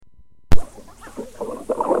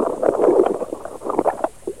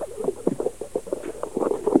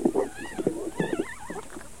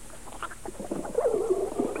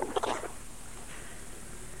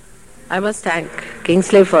I must thank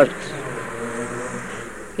Kingsley for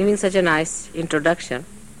giving such a nice introduction.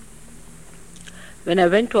 When I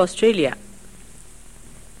went to Australia,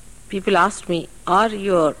 people asked me, "Are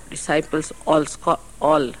your disciples all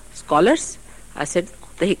scholars?" I said,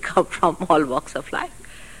 "They come from all walks of life.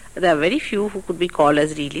 There are very few who could be called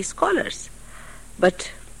as really scholars."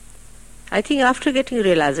 But I think after getting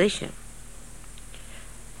realization,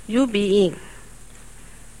 you being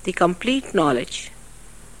the complete knowledge,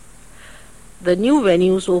 the new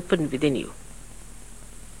venues open within you.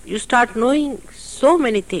 You start knowing so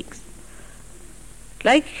many things.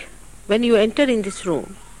 Like when you enter in this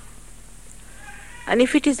room, and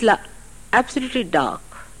if it is absolutely dark,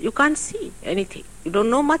 you can't see anything. You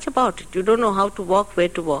don't know much about it. You don't know how to walk, where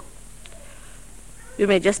to walk. You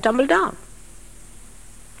may just stumble down.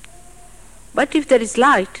 But if there is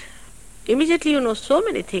light, immediately you know so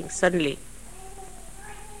many things suddenly.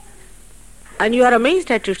 And you are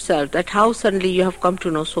amazed at yourself that how suddenly you have come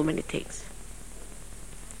to know so many things.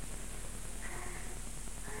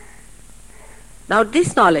 Now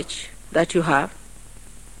this knowledge that you have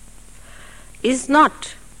is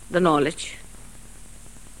not the knowledge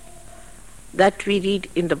that we read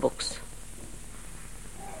in the books.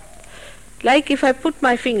 Like if I put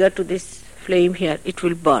my finger to this flame here, it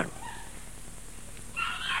will burn.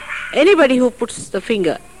 Anybody who puts the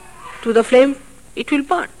finger to the flame, it will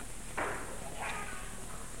burn.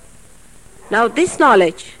 Now this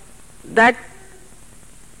knowledge that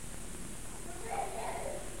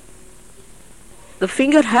the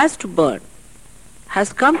finger has to burn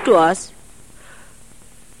has come to us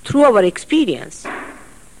through our experience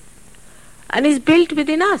and is built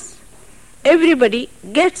within us. Everybody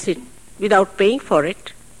gets it without paying for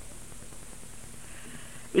it,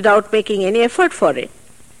 without making any effort for it.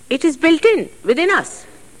 It is built in within us.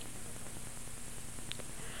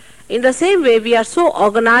 In the same way, we are so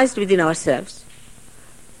organized within ourselves.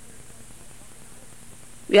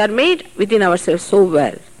 We are made within ourselves so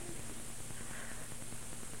well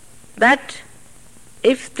that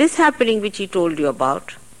if this happening which he told you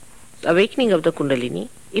about, the awakening of the Kundalini,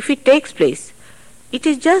 if it takes place, it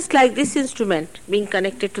is just like this instrument being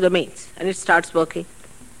connected to the mains and it starts working.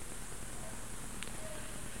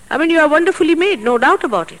 I mean, you are wonderfully made, no doubt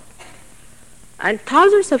about it. And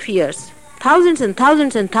thousands of years, thousands and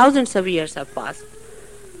thousands and thousands of years have passed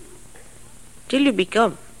till you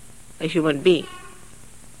become a human being.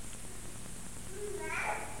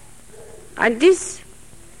 And this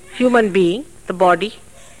human being, the body,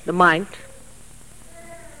 the mind,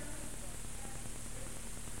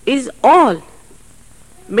 is all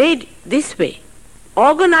made this way,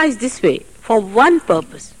 organized this way for one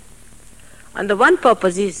purpose. And the one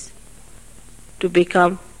purpose is to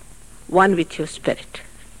become one with your spirit.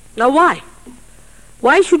 Now why?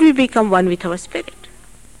 Why should we become one with our spirit?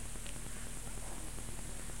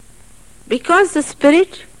 Because the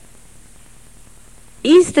spirit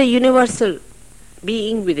is the universal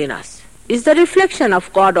being within us, is the reflection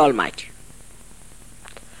of God Almighty.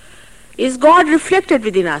 Is God reflected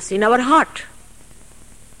within us, in our heart?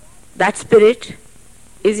 That spirit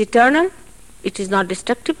is eternal, it is not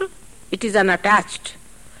destructible, it is unattached,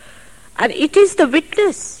 and it is the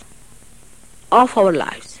witness of our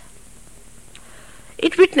lives.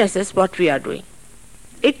 It witnesses what we are doing.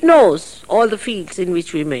 It knows all the fields in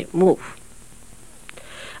which we may move.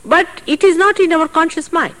 But it is not in our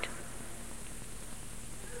conscious mind.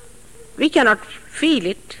 We cannot feel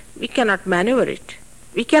it, we cannot maneuver it,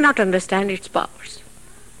 we cannot understand its powers.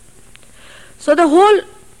 So the whole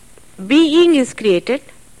being is created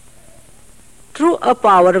through a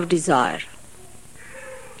power of desire.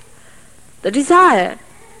 The desire,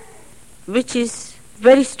 which is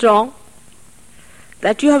very strong,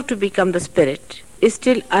 that you have to become the spirit, is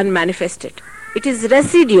still unmanifested. It is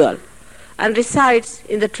residual and resides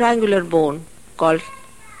in the triangular bone called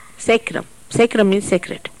sacrum. Sacrum means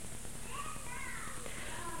sacred.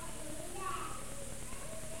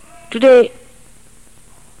 Today,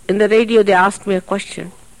 in the radio, they asked me a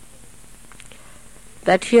question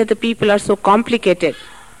that here the people are so complicated.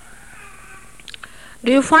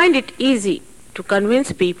 Do you find it easy to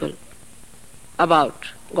convince people about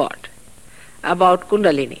God, about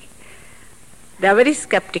Kundalini? They are very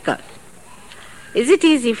skeptical. Is it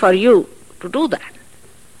easy for you to do that?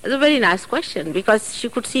 It's a very nice question because she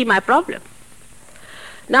could see my problem.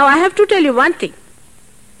 Now I have to tell you one thing.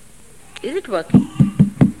 Is it working?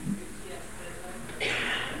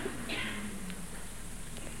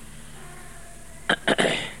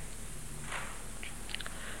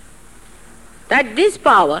 that this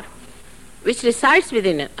power which resides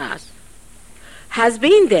within us has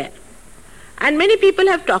been there, and many people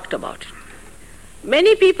have talked about it.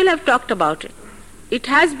 Many people have talked about it. It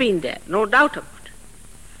has been there, no doubt about it.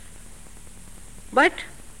 But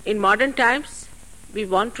in modern times, we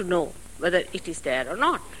want to know whether it is there or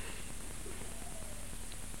not.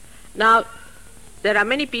 Now, there are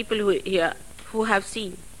many people here who have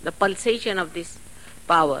seen the pulsation of this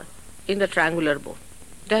power in the triangular bone.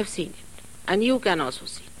 They have seen it, and you can also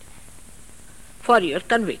see it for your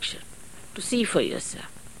conviction, to see for yourself.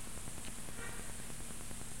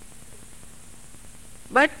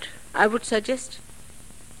 But I would suggest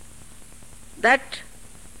that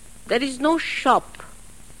there is no shop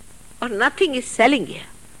or nothing is selling here.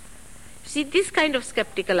 See, this kind of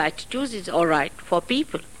skeptical attitude is all right for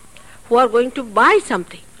people who are going to buy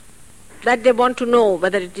something that they want to know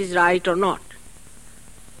whether it is right or not.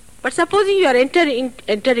 But supposing you are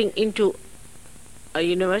entering into a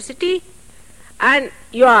university and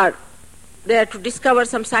you are there to discover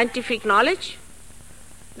some scientific knowledge,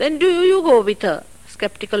 then do you go with a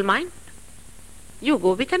skeptical mind? You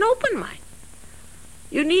go with an open mind.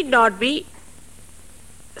 You need not be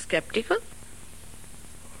skeptical,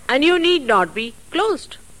 and you need not be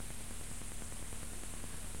closed.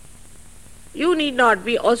 You need not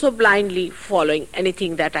be also blindly following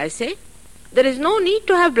anything that I say. There is no need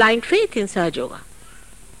to have blind faith in Sahaja Yoga.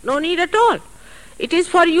 No need at all. It is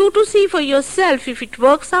for you to see for yourself if it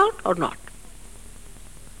works out or not.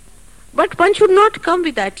 But one should not come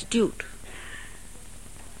with attitude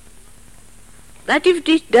that if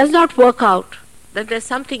it does not work out, then there's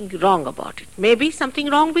something wrong about it. Maybe something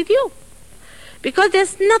wrong with you. Because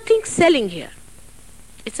there's nothing selling here.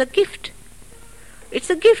 It's a gift. It's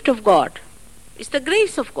a gift of God. It's the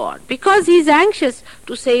grace of God. Because He is anxious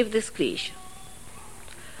to save this creation.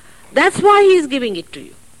 That's why He is giving it to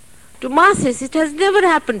you. To masses, it has never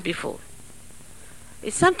happened before.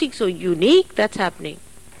 It's something so unique that's happening.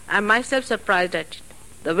 I'm myself surprised at it,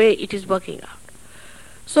 the way it is working out.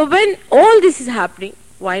 So when all this is happening,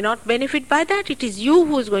 why not benefit by that? It is you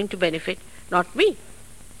who is going to benefit, not me.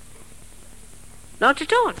 Not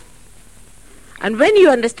at all. And when you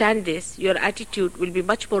understand this, your attitude will be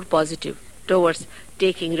much more positive towards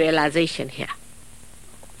taking realization here.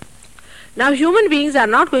 Now, human beings are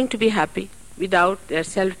not going to be happy without their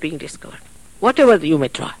self being discovered, whatever you may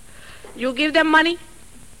try. You give them money,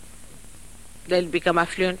 they'll become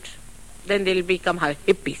affluent, then they'll become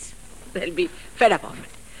hippies. They'll be fed up of it.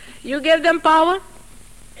 You give them power,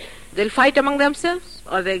 they'll fight among themselves,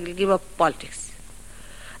 or they'll give up politics.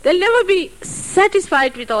 They'll never be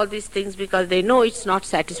satisfied with all these things because they know it's not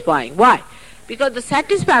satisfying. Why? Because the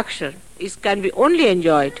satisfaction can be only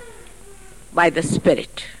enjoyed by the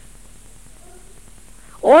spirit.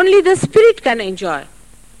 Only the spirit can enjoy.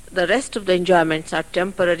 The rest of the enjoyments are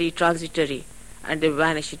temporary, transitory, and they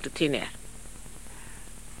vanish into thin air.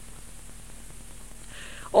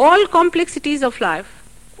 All complexities of life,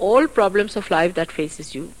 all problems of life that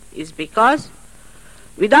faces you is because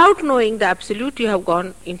without knowing the absolute you have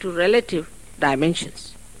gone into relative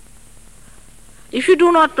dimensions. If you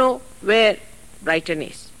do not know where Brighton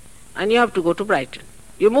is, and you have to go to Brighton,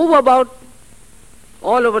 you move about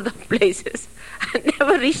all over the places and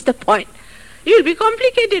never reach the point. You will be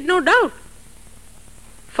complicated, no doubt.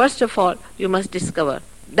 First of all, you must discover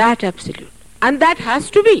that absolute. And that has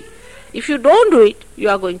to be. If you don't do it, you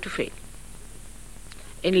are going to fail.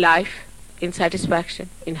 In life, in satisfaction,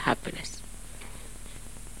 in happiness.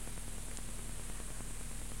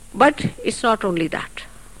 But it's not only that.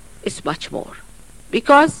 It's much more.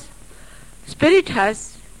 Because Spirit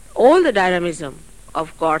has all the dynamism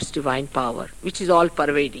of God's divine power, which is all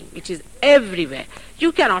pervading, which is everywhere.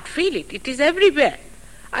 You cannot feel it. It is everywhere.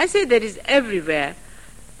 I say there is everywhere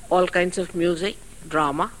all kinds of music,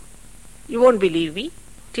 drama. You won't believe me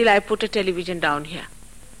till I put a television down here.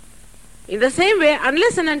 In the same way,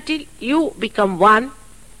 unless and until you become one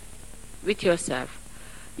with yourself,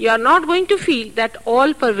 you are not going to feel that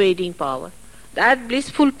all-pervading power, that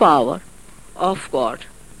blissful power of God,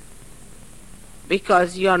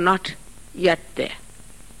 because you are not yet there.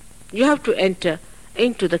 You have to enter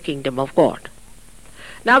into the kingdom of God.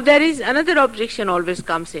 Now there is another objection always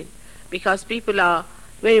comes in, because people are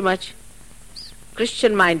very much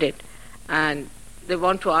Christian-minded and they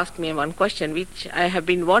want to ask me one question which I have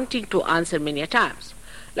been wanting to answer many a times.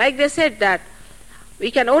 Like they said that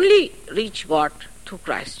we can only reach God through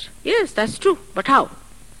Christ. Yes, that's true, but how?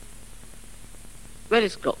 Where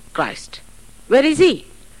is Christ? Where is He?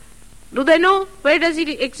 Do they know where does He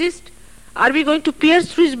exist? Are we going to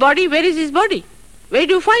pierce through His body? Where is His body? Where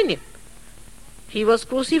do you find Him? He was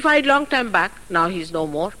crucified long time back, now He is no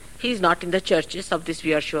more. He is not in the churches, of this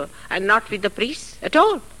we are sure, and not with the priests at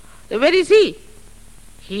all. Where is he?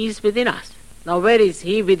 He is within us. Now where is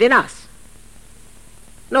he within us?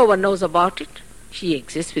 No one knows about it. He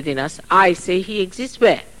exists within us. I say he exists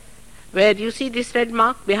where? Where you see this red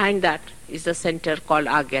mark, behind that is the center called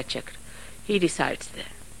Agya Chakra. He resides there.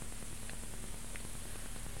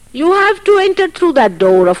 You have to enter through that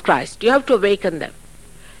door of Christ. You have to awaken them.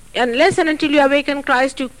 Unless and until you awaken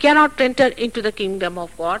Christ, you cannot enter into the kingdom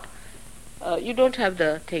of God. You don't have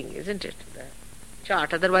the thing, isn't it? The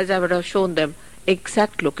chart. Otherwise I would have shown them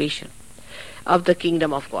exact location of the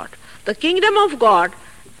kingdom of God. The kingdom of God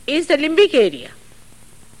is the limbic area.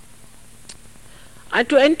 And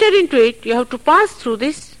to enter into it, you have to pass through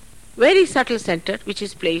this very subtle center, which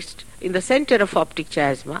is placed in the center of optic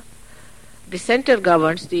chiasma. The center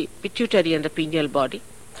governs the pituitary and the pineal body.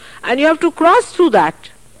 And you have to cross through that.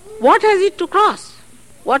 What has it to cross?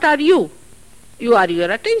 What are you? You are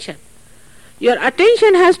your attention. Your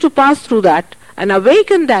attention has to pass through that and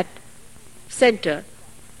awaken that center.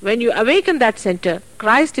 When you awaken that center,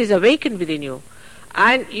 Christ is awakened within you.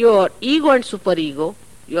 And your ego and superego,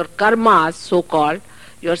 your karmas so-called,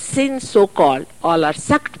 your sins so-called, all are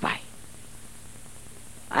sucked by.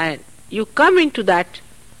 And you come into that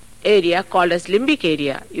area called as limbic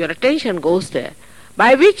area. Your attention goes there,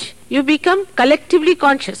 by which you become collectively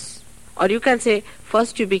conscious. Or you can say,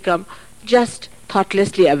 first you become just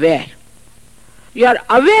thoughtlessly aware. You are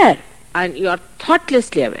aware and you are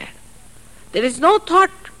thoughtlessly aware. There is no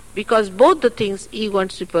thought, because both the things, ego and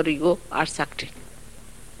superego, are sucked in.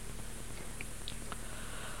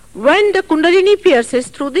 When the Kundalini pierces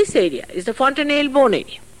through this area, is the fontanelle bone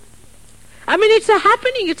area. I mean, it's a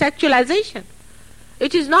happening, it's actualization.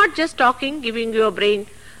 It is not just talking, giving your brain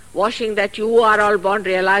washing that you are all born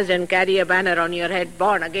realized and carry a banner on your head,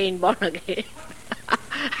 born again, born again.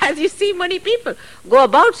 As you see many people go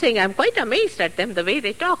about saying, I'm quite amazed at them, the way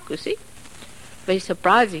they talk, you see. Very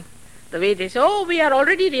surprising. The way they say, oh, we are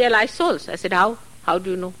already realized souls. I said, how? How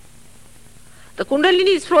do you know? The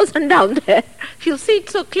Kundalini is frozen down there. You see it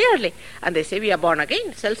so clearly. And they say, we are born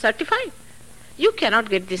again, self-certified. You cannot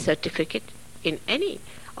get this certificate in any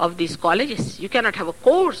of these colleges. You cannot have a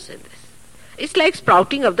course in this. It's like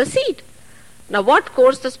sprouting of the seed. Now what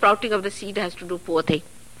course the sprouting of the seed has to do, poor thing?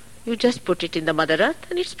 You just put it in the Mother Earth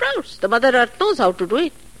and it sprouts. The Mother Earth knows how to do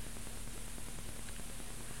it.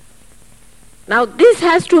 Now this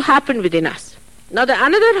has to happen within us. Now the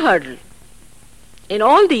another hurdle in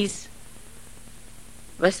all these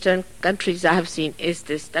Western countries I have seen is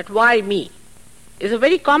this, that why me? Is a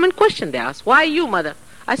very common question they ask. Why you, mother?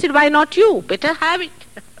 I said, why not you? Better have it.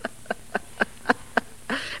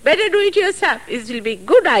 Better do it yourself. It will be a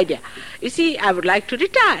good idea. You see, I would like to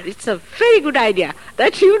retire. It's a very good idea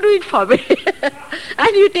that you do it for me.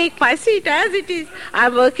 And you take my seat as it is.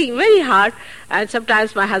 I'm working very hard. And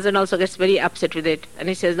sometimes my husband also gets very upset with it. And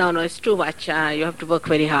he says, no, it's too much. You have to work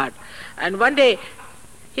very hard. And one day,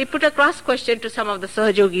 he put a cross question to some of the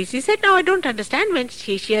Sahaja Yogis. He said, no, I don't understand. When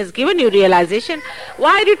she has given you realization,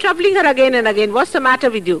 why are you troubling her again and again? What's the matter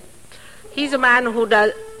with you? He's a man who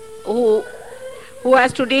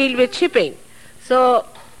has to deal with shipping. So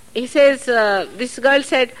he says, this girl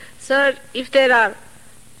said, sir, if there are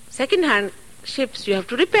second-hand ships, you have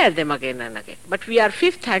to repair them again and again. But we are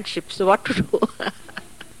fifth-hand ships, so what to do?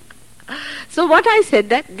 So what I said,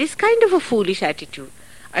 that this kind of a foolish attitude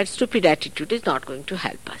and stupid attitude is not going to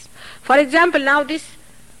help us. For example, now this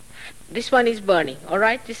one is burning, all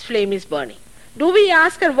right? This flame is burning. Do we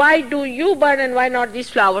ask her, why do you burn and why not these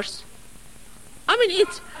flowers? I mean,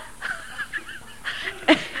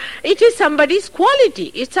 it is somebody's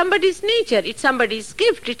quality, it's somebody's nature, it's somebody's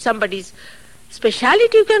gift, it's somebody's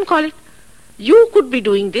speciality, you can call it. You could be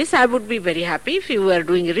doing this, I would be very happy. If you were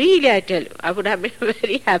doing really, I tell you, I would have been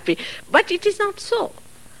very happy. But it is not so.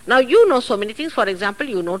 Now you know so many things. For example,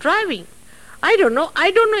 you know driving. I don't know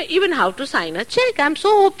even how to sign a check. I'm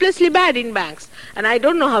so hopelessly bad in banks. And I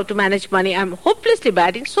don't know how to manage money. I'm hopelessly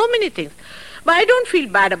bad in so many things. But I don't feel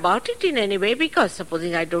bad about it in any way, because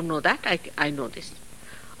supposing I don't know that, I know this.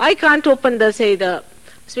 I can't open the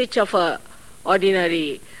switch of a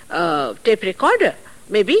ordinary tape recorder,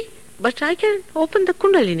 maybe, but I can open the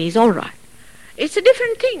Kundalini, is all right. It's a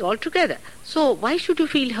different thing altogether. So why should you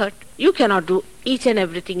feel hurt? You cannot do each and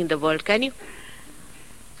everything in the world, can you?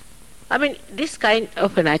 I mean, this kind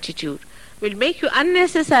of an attitude will make you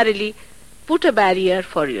unnecessarily put a barrier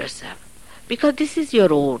for yourself. Because this is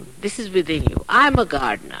your own. This is within you. I'm a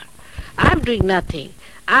gardener. I'm doing nothing.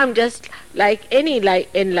 I'm just like any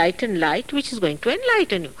enlightened light which is going to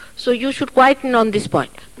enlighten you. So you should quieten on this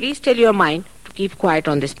point. Please tell your mind to keep quiet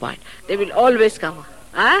on this point. They will always come.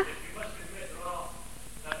 Huh?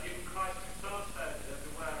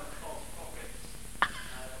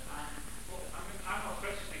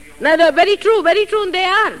 No, very true, they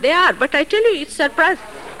are. But I tell you, it's surprise.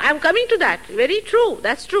 I'm coming to that. Very true,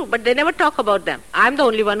 that's true. But they never talk about them. I'm the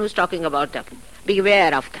only one who's talking about them.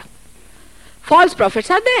 Beware of them. False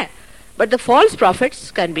prophets are there. But the false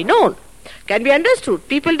prophets can be known, can be understood.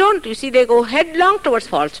 People don't. You see, they go headlong towards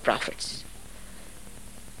false prophets.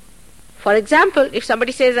 For example, if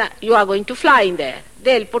somebody says, you are going to fly in there,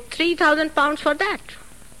 they'll put 3,000 pounds for that.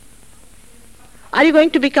 Are you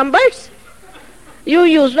going to become birds? You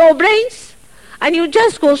use no brains and you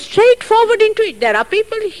just go straight forward into it. There are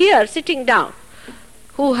people here sitting down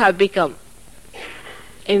who have become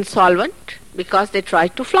insolvent because they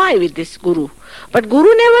tried to fly with this guru. But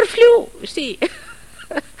guru never flew, you see.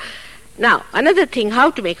 Now, another thing,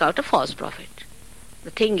 how to make out a false prophet.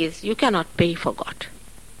 The thing is, you cannot pay for God.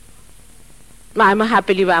 I'm a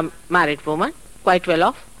happily married woman, quite well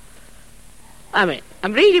off. I'm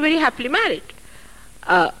really very happily married.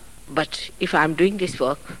 But if I'm doing this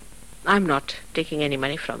work, I'm not taking any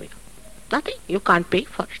money from you. Nothing. You can't pay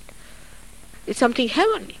for it. It's something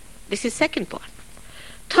heavenly. This is second part.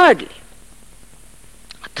 Thirdly,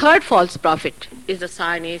 a third false prophet is the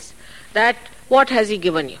sign is that what has he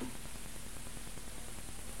given you?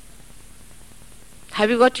 Have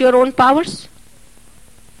you got your own powers?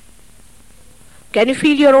 Can you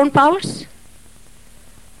feel your own powers?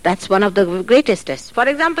 That's one of the greatest tests. For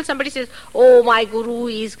example, somebody says, oh, my guru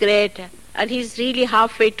is great, and he's really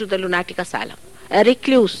halfway to the lunatic asylum, a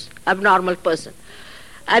recluse, abnormal person.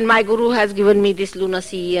 And my guru has given me this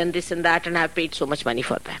lunacy and this and that, and I've paid so much money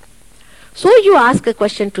for that. So you ask a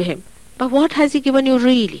question to him, but what has he given you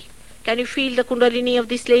really? Can you feel the kundalini of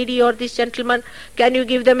this lady or this gentleman? Can you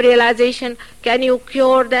give them realization? Can you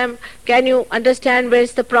cure them? Can you understand where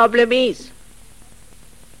the problem is?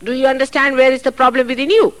 Do you understand where is the problem within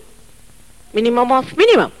you? Minimum of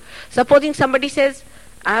minimum. Supposing somebody says,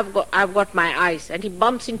 I've got my eyes, and he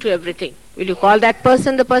bumps into everything. Will you call that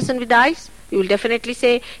person the person with the eyes? You will definitely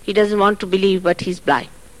say he doesn't want to believe, but he's blind.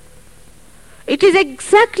 It is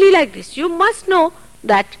exactly like this. You must know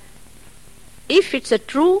that if it's a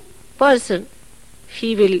true person,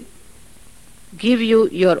 he will give you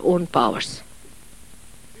your own powers.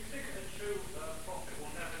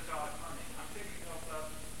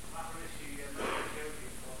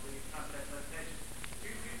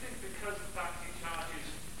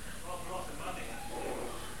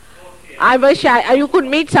 I wish you could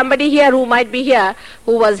meet somebody here who might be here,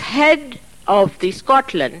 who was head of the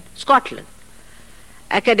Scotland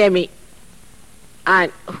Academy,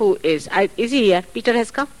 and who is he here? Peter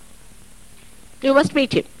has come. You must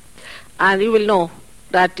meet him, and you will know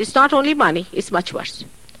that it's not only money; it's much worse.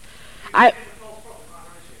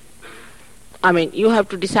 You have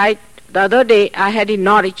to decide. The other day, I had in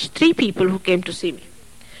Norwich 3 people who came to see me,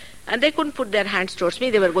 and they couldn't put their hands towards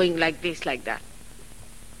me. They were going like this, like that.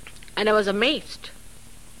 And I was amazed.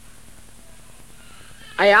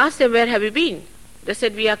 I asked them, where have you been? They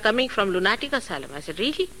said, we are coming from lunatic asylum. I said,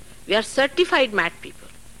 really? We are certified mad people.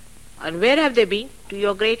 And where have they been? To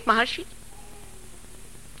your great Maharshi?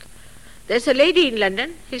 There's a lady in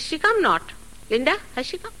London. Has she come not? Linda, has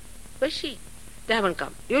she come? Where's she? They haven't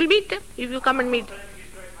come. You will meet them if you come and meet them.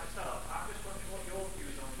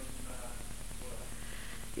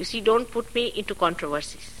 You see, don't put me into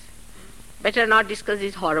controversies. Better not discuss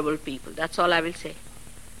these horrible people. That's all I will say.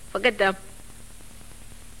 Forget them.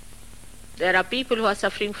 There are people who are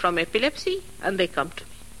suffering from epilepsy and they come to me.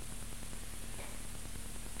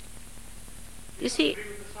 You see,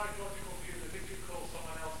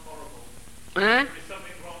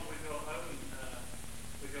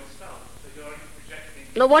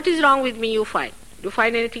 no, what is wrong with me you find? Do you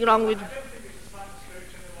find anything wrong with me?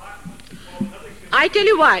 I tell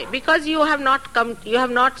you why. Because you have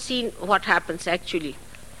not seen what happens actually.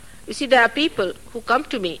 You see, there are people who come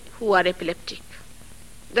to me who are epileptic.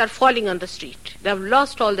 They are falling on the street. They have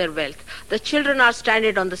lost all their wealth. The children are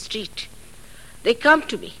stranded on the street. They come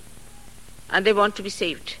to me and they want to be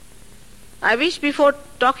saved. I wish before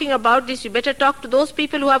talking about this, you better talk to those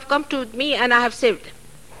people who have come to me and I have saved them.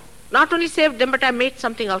 Not only saved them, but I made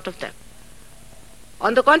something out of them.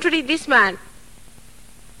 On the contrary, this man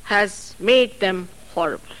has made them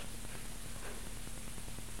horrible.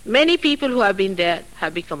 Many people who have been there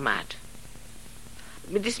have become mad.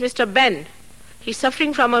 With this Mr. Ben, he's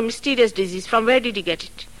suffering from a mysterious disease. From where did he get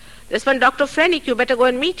it? There's one Dr. Frenick, you better go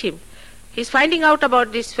and meet him. He's finding out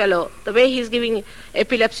about this fellow, the way he's giving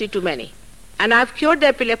epilepsy to many. And I've cured the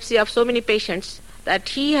epilepsy of so many patients that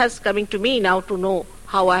he has coming to me now to know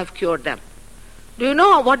how I have cured them. Do you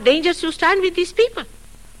know what dangers you stand with these people?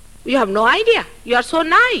 You have no idea. You are so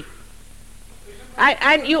naive.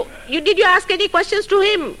 Did you ask any questions to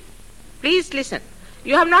him? Please listen.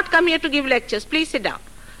 You have not come here to give lectures. Please sit down.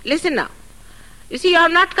 Listen now. You see, you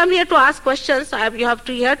have not come here to ask questions. You have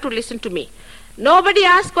to here to listen to me. Nobody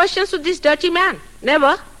asked questions to this dirty man.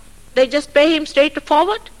 Never. They just pay him straight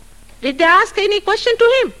forward. Did they ask any question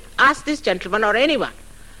to him? Ask this gentleman or anyone.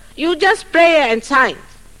 You just pray and sign.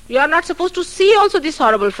 You are not supposed to see also this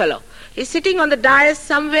horrible fellow. He's sitting on the dais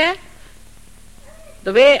somewhere.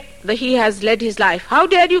 The way he has led his life. How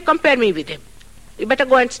dare you compare me with him? You better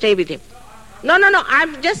go and stay with him. No.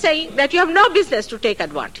 I'm just saying that you have no business to take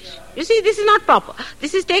advantage. You see, this is not proper.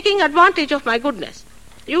 This is taking advantage of my goodness.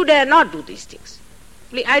 You dare not do these things.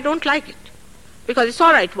 I don't like it. Because it's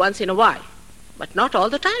all right once in a while. But not all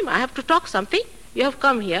the time. I have to talk something. You have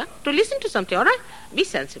come here to listen to something, all right? Be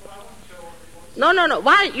sensible. No.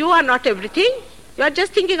 Why? You are not everything. You are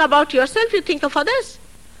just thinking about yourself. You think of others.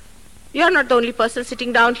 You are not the only person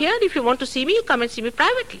sitting down here. If you want to see me, you come and see me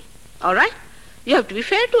privately. All right? You have to be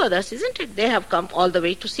fair to others, isn't it? They have come all the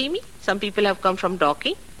way to see me. Some people have come from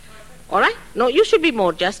Dorking. All right? No, you should be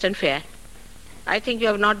more just and fair. I think you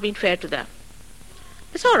have not been fair to them.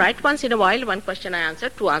 It's all right. Once in a while, one question I answer,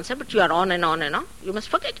 two answer, but you are on and on and on. You must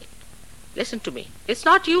forget it. Listen to me. It's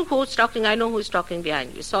not you who's talking. I know who's talking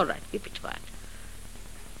behind you. It's all right. Keep it quiet.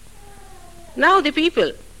 Now the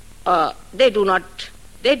people, they do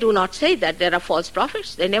not say that there are false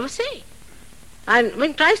prophets. They never say. And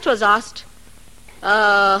when Christ was asked,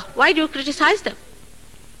 why do you criticize them?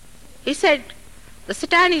 He said, the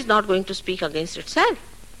Satan is not going to speak against itself.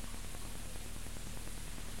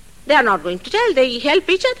 They are not going to tell. They help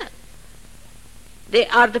each other. They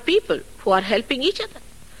are the people who are helping each other.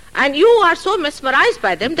 And you are so mesmerized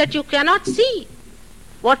by them that you cannot see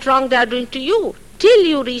what wrong they are doing to you till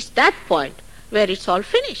you reach that point where it's all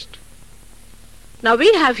finished. Now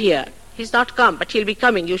we have here, he's not come, but he'll be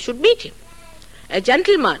coming. You should meet him. A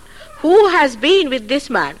gentleman who has been with this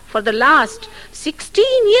man for the last 16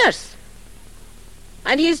 years.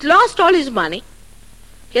 And he's lost all his money.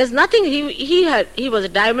 He has nothing. He was a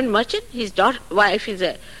diamond merchant. His wife is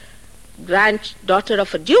a granddaughter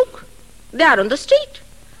of a duke. They are on the street.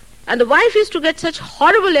 And the wife used to get such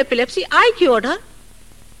horrible epilepsy. I cured her.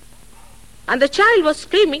 And the child was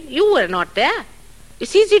screaming. You were not there.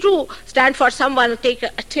 It's easy to stand for someone, take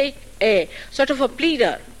a sort of a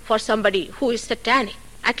pleader for somebody who is satanic.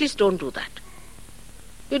 At least don't do that.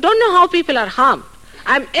 You don't know how people are harmed.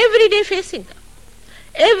 I'm every day facing them.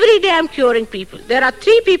 Every day I'm curing people. There are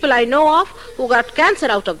 3 people I know of who got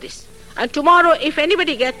cancer out of this. And tomorrow, if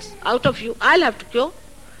anybody gets out of you, I'll have to cure.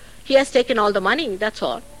 He has taken all the money, that's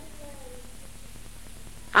all.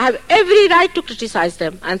 I have every right to criticize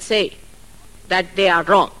them and say that they are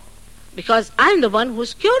wrong. Because I'm the one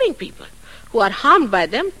who's curing people who are harmed by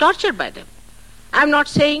them, tortured by them. I'm not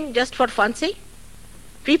saying just for fun's sake.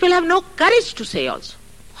 People have no courage to say also.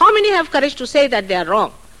 How many have courage to say that they are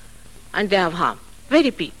wrong and they have harm?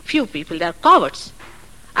 Very few people. They are cowards.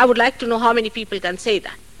 I would like to know how many people can say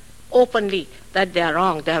that openly, that they are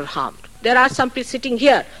wrong, they have harmed. There are some people sitting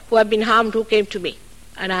here who have been harmed who came to me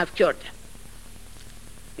and I have cured them.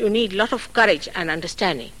 You need a lot of courage and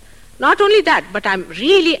understanding. Not only that, but I'm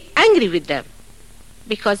really angry with them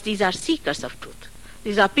because these are seekers of truth.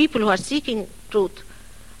 These are people who are seeking truth,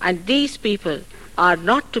 and these people are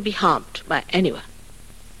not to be harmed by anyone.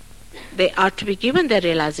 They are to be given their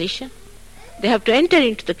realization. They have to enter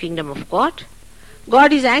into the kingdom of God.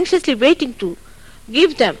 God is anxiously waiting to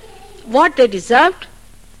give them what they deserved.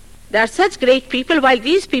 They are such great people. While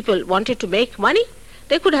these people wanted to make money,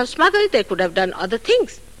 they could have smuggled, they could have done other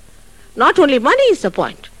things. Not only money is the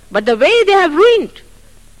point, but the way they have ruined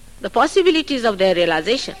the possibilities of their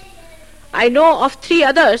realization. I know of 3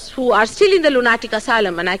 others who are still in the lunatic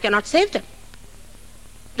asylum and I cannot save them.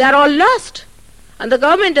 They are all lost. And the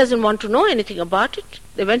government doesn't want to know anything about it.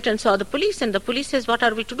 They went and saw the police, and the police says, what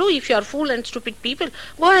are we to do? If you are fool and stupid people,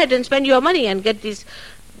 go ahead and spend your money and get these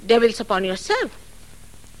devils upon yourself.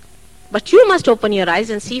 But you must open your eyes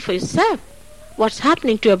and see for yourself what's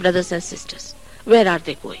happening to your brothers and sisters. Where are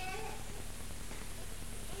they going?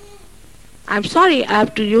 I'm sorry I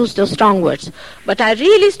have to use those strong words, but I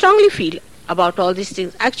really strongly feel about all these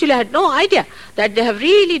things. Actually, I had no idea that they have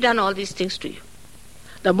really done all these things to you.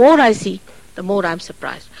 The more I see, the more I'm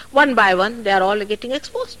surprised. One by one, they are all getting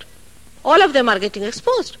exposed. All of them are getting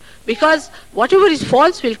exposed because whatever is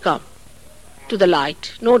false will come to the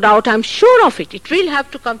light. No doubt, I'm sure of it. It will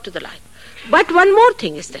have to come to the light. But one more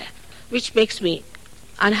thing is there, which makes me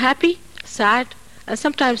unhappy, sad, and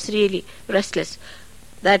sometimes really restless,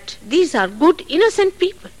 that these are good, innocent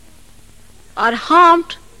people are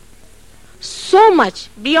harmed so much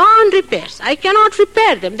beyond repairs. I cannot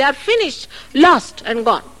repair them. They are finished, lost, and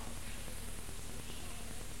gone.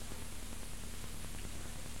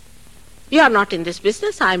 You are not in this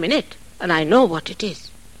business, I am in it, and I know what it is,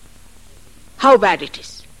 how bad it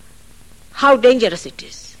is, how dangerous it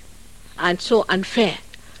is, and so unfair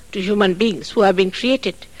to human beings who have been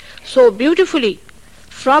created so beautifully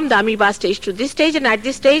from the amoeba stage to this stage, and at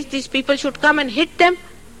this stage these people should come and hit them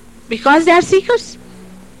because they are seekers,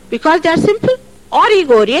 because they are simple or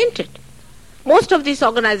ego-oriented. Most of these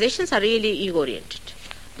organizations are really ego-oriented.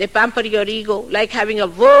 They pamper your ego, like having a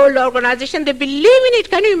world organization. They believe in it.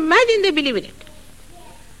 Can you imagine they believe in it?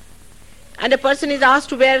 And a person is asked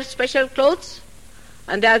to wear special clothes,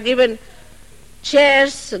 and they are given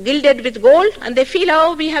chairs gilded with gold, and they feel,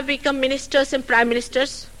 oh, we have become ministers and prime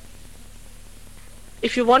ministers.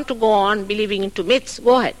 If you want to go on believing into myths,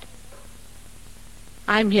 go ahead.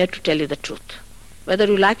 I am here to tell you the truth. Whether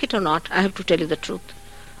you like it or not, I have to tell you the truth.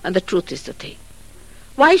 And the truth is the thing.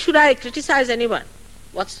 Why should I criticize anyone?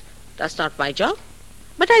 That's not my job.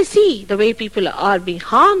 But I see the way people are being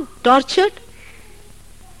harmed, tortured.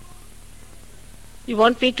 You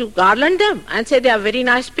want me to garland them and say they are very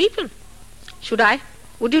nice people? Should I?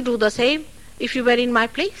 Would you do the same if you were in my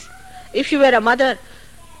place? If you were a mother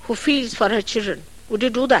who feels for her children, would you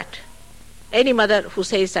do that? Any mother who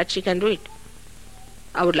says that she can do it,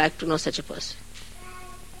 I would like to know such a person.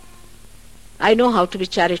 I know how to be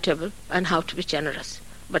charitable and how to be generous,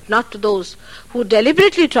 but not to those who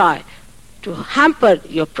deliberately try to hamper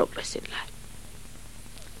your progress in life.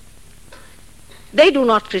 They do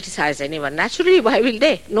not criticize anyone. Naturally, why will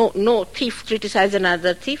they? No thief criticize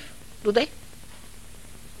another thief, do they?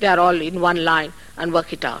 They are all in one line and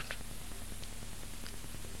work it out.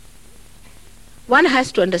 One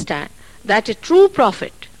has to understand that a true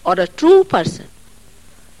prophet or a true person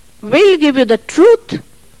will give you the truth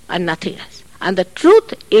and nothing else. And the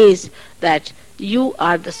truth is that you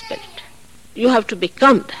are the spirit. You have to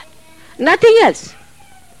become that. Nothing else.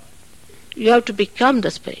 You have to become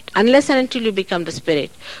the spirit. Unless and until you become the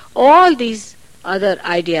spirit, all these other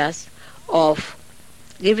ideas of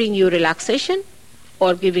giving you relaxation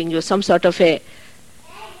or giving you some sort of a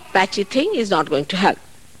patchy thing is not going to help.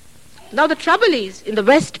 Now the trouble is, in the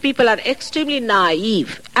West, people are extremely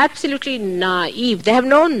naive, absolutely naive. They have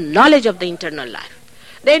no knowledge of the internal life.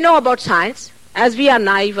 They know about science, as we are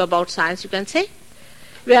naive about science, you can say.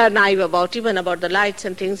 We are naive even about the lights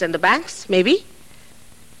and things and the banks, maybe.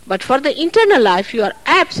 But for the internal life, you are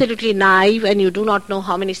absolutely naive and you do not know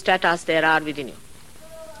how many stratas there are within you.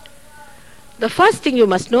 The first thing you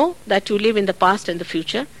must know, that you live in the past and the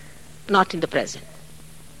future, not in the present.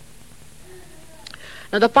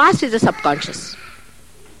 Now the past is the subconscious.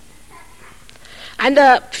 And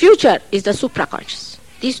the future is the supraconscious.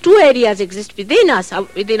 These two areas exist within us,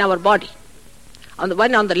 within our body.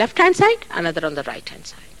 One on the left-hand side, another on the right-hand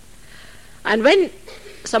side. And when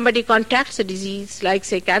somebody contracts a disease like,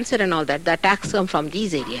 say, cancer and all that, the attacks come from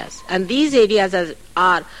these areas. And these areas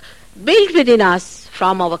are built within us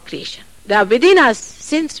from our creation. They are within us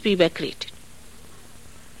since we were created.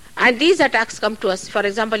 And these attacks come to us, for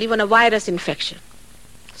example, even a virus infection.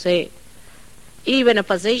 Say, even a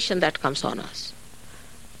possession that comes on us.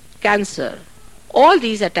 Cancer. All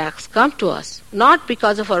these attacks come to us not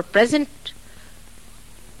because of our present,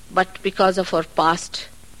 but because of our past.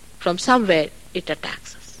 From somewhere it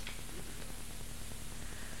attacks us.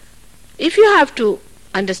 If you have to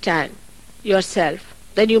understand yourself,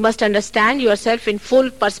 then you must understand yourself in full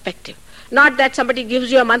perspective. Not that somebody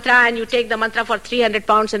gives you a mantra and you take the mantra for 300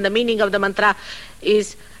 pounds and the meaning of the mantra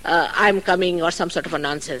is I'm coming or some sort of a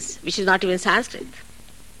nonsense, which is not even Sanskrit.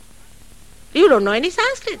 You don't know any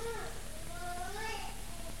Sanskrit.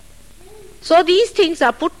 So these things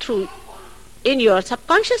are put through in your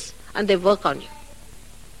subconscious and they work on you.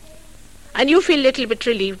 And you feel a little bit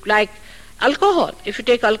relieved, like alcohol. If you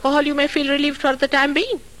take alcohol, you may feel relieved for the time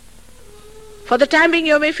being. For the time being,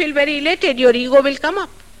 you may feel very elated. Your ego will come up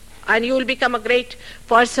and you will become a great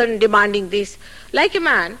person demanding this. Like a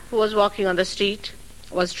man who was walking on the street,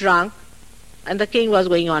 was drunk, and the king was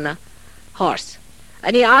going on a horse.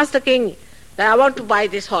 And he asked the king, I want to buy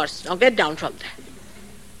this horse. Now get down from there.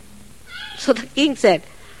 So the king said,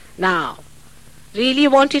 now, really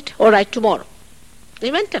you want it? All right, tomorrow.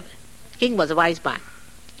 He went away. The king was a wise man.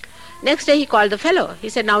 Next day he called the fellow. He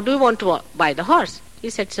said, now do you want to buy the horse? He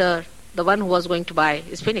said, sir, the one who was going to buy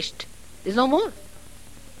is finished. There's no more.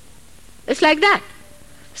 It's like that.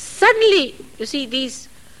 Suddenly, you see, these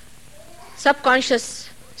subconscious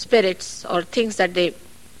spirits or things that they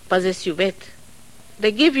possess you with,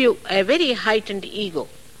 they give you a very heightened ego.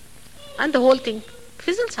 And the whole thing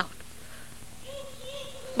fizzles out.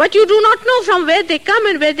 But you do not know from where they come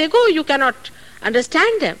and where they go. You cannot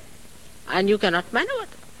understand them. And you cannot maneuver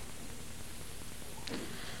them.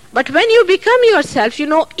 But when you become yourself, you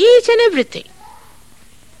know each and everything.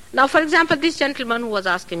 Now, for example, this gentleman who was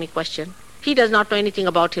asking me question, he does not know anything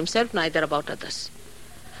about himself, neither about others.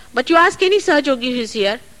 But you ask any Sahaja Yogi who is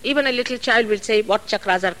here, even a little child will say what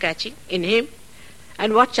chakras are catching in him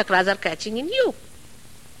and what chakras are catching in you.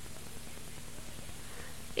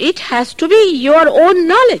 It has to be your own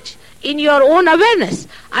knowledge, in your own awareness.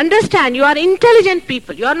 Understand, you are intelligent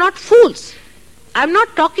people, you are not fools. I am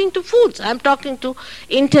not talking to fools, I am talking to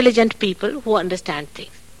intelligent people who understand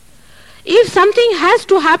things. If something has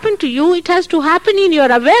to happen to you, it has to happen in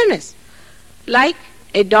your awareness. Like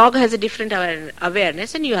a dog has a different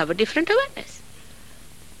awareness and you have a different awareness.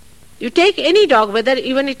 You take any dog, whether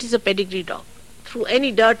even it is a pedigree dog, through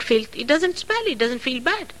any dirt, filth, it doesn't smell, it doesn't feel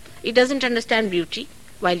bad. It doesn't understand beauty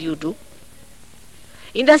while you do.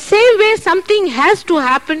 In the same way, something has to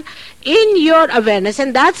happen in your awareness,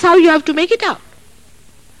 and that's how you have to make it out.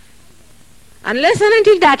 Unless and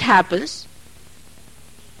until that happens,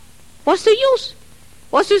 what's the use?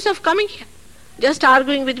 What's the use of coming here? Just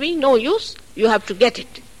arguing with me? No use. You have to get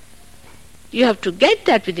it. You have to get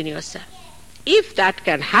that within yourself. If that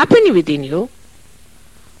can happen within you,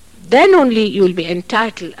 then only you will be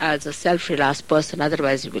entitled as a self-realized person,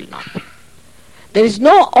 otherwise you will not be. There is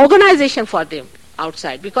no organization for them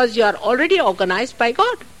outside because you are already organized by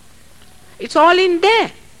God. It's all in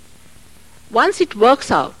there. Once it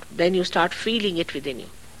works out, then you start feeling it within you.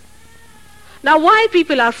 Now, why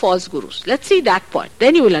people are false gurus? Let's see that point.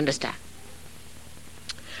 Then you will understand.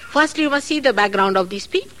 Firstly, you must see the background of these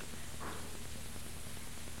people.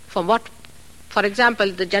 From what? For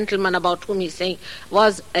example, the gentleman about whom he is saying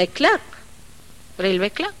was a clerk, railway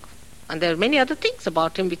clerk. And there are many other things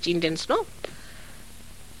about him which Indians know.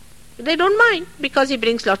 They don't mind because he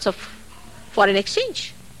brings lots of foreign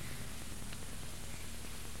exchange.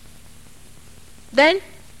 Then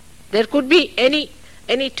there could be any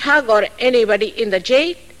thug or anybody in the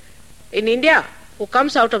jail in India who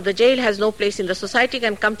comes out of the jail, has no place in the society,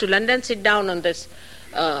 can come to London, sit down on this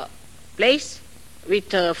place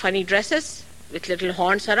with funny dresses, with little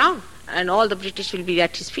horns around, and all the British will be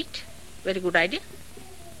at his feet. Very good idea.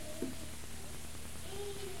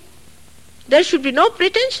 There should be no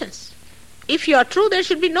pretensions. If you are true, there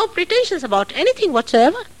should be no pretensions about anything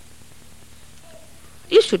whatsoever.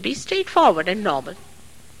 You should be straightforward and normal.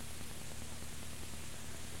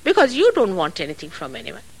 Because you don't want anything from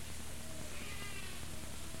anyone.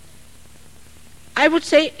 I would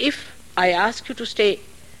say if I ask you to stay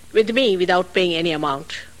with me without paying any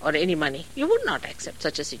amount or any money, you would not accept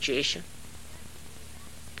such a situation.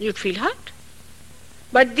 You'd feel hurt.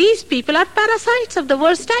 But these people are parasites of the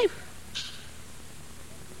worst type.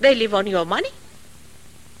 They live on your money.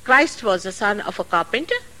 Christ was the son of a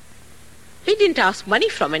carpenter. He didn't ask money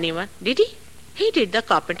from anyone, did he? He did the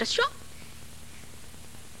carpenter's job.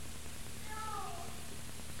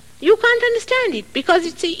 You can't understand it because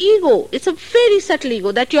it's an ego. It's a very subtle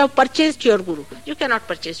ego that you have purchased your guru. You cannot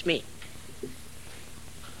purchase me.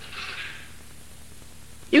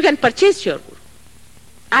 You can purchase your guru.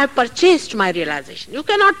 I have purchased my realization. You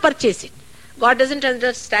cannot purchase it. God doesn't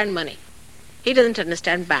understand money. He doesn't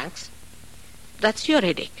understand banks. That's your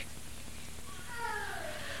headache.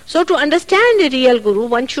 So to understand a real guru,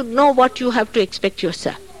 one should know what you have to expect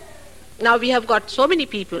yourself. Now we have got so many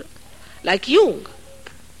people like Jung.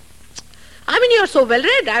 I mean, you are so well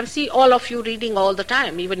read. I see all of you reading all the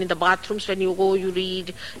time. Even in the bathrooms when you go, you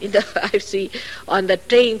read. I see on the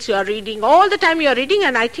trains you are reading. All the time you are reading,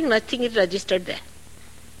 and I think nothing is registered there.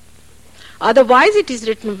 Otherwise, it is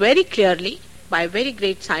written very clearly by very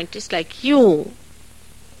great scientists like you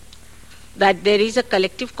that there is a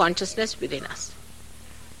collective consciousness within us.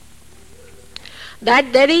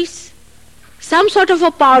 That there is some sort of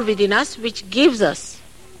a power within us which gives us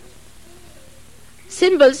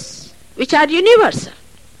symbols which are universal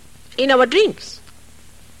in our dreams.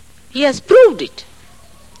 He has proved it.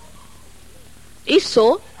 If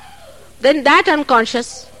so, then that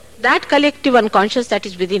unconscious, that collective unconscious that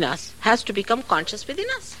is within us has to become conscious within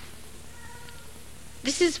us.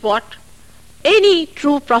 This is what any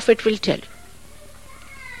true prophet will tell you.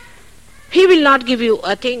 He will not give you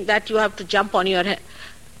a thing that you have to jump on your head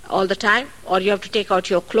all the time, or you have to take out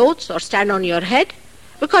your clothes or stand on your head,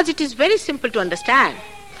 because it is very simple to understand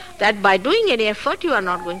that by doing any effort you are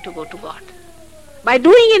not going to go to God. By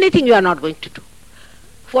doing anything you are not going to do.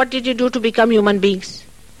 What did you do to become human beings?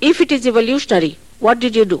 If it is evolutionary, what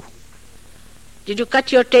did you do? Did you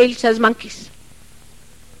cut your tails as monkeys?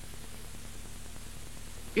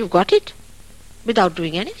 You've got it without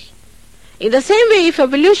doing anything. In the same way, if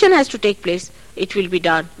evolution has to take place, it will be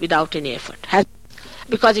done without any effort.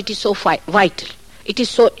 Because it is so vital. It is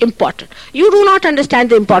so important. You do not understand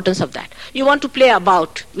the importance of that. You want to play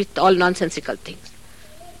about with all nonsensical things.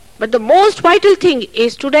 But the most vital thing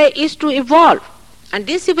is today is to evolve. And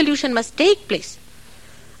this evolution must take place.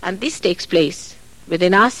 And this takes place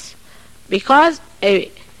within us because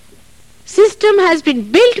a system has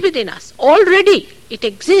been built within us. Already it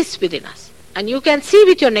exists within us. And you can see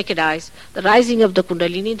with your naked eyes the rising of the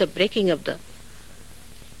Kundalini, the breaking of the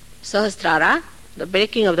Sahasrara, the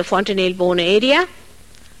breaking of the fontanelle bone area,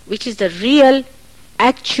 which is the real,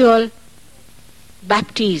 actual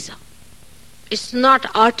baptism. It's not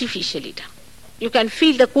artificially done. You can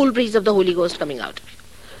feel the cool breeze of the Holy Ghost coming out of you.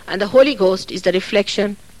 And the Holy Ghost is the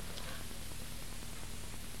reflection,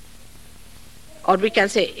 or we can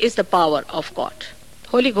say is the power of God.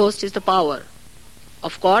 Holy Ghost is the power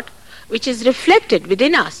of God which is reflected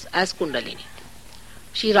within us as Kundalini.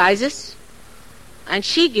 She rises and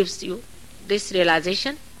she gives you this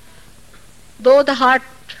realization. Though the heart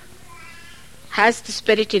has the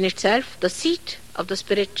spirit in itself, the seat of the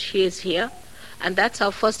spirit, she is here, and that's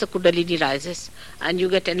how first the Kundalini rises and you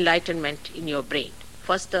get enlightenment in your brain.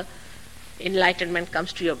 First the enlightenment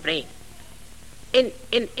comes to your brain. In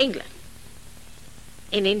England.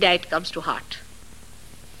 In India it comes to heart.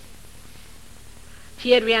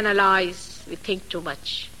 Here we analyze, we think too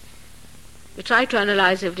much. We try to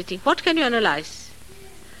analyze everything. What can you analyze?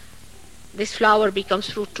 This flower becomes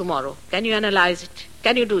fruit tomorrow. Can you analyze it?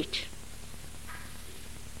 Can you do it?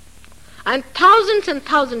 And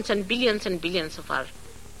thousands and billions of are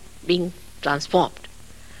being transformed.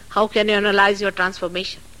 How can you analyze your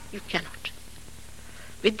transformation? You cannot.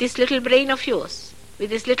 With this little brain of yours, with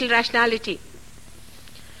this little rationality,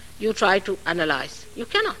 you try to analyze. You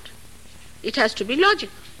cannot. It has to be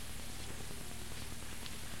logical.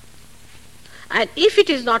 And if it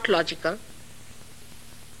is not logical,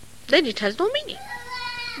 then it has no meaning.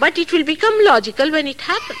 But it will become logical when it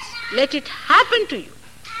happens. Let it happen to you.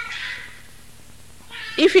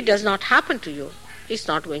 If it does not happen to you, it's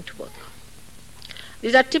not going to work out.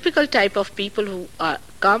 These are typical type of people who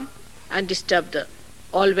come and disturb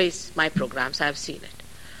always my programs. I have seen it.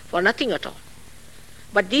 For nothing at all.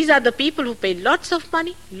 But these are the people who pay lots of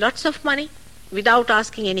money, without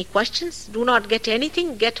asking any questions, do not get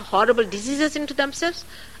anything, get horrible diseases into themselves,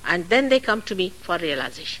 and then they come to me for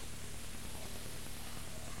realization.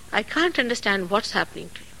 I can't understand what's happening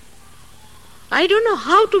to you. I don't know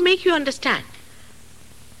how to make you understand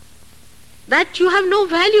that you have no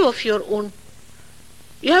value of your own.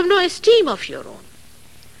 You have no esteem of your own.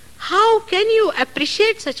 How can you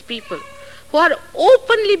appreciate such people who are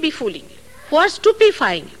openly befooling you, who are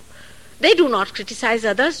stupefying you? They do not criticize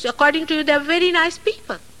others. According to you, they are very nice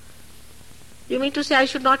people. You mean to say I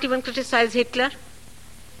should not even criticize Hitler?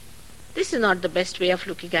 This is not the best way of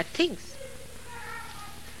looking at things.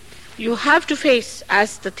 You have to face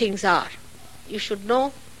as the things are. You should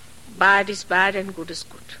know bad is bad and good is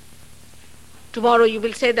good. Tomorrow you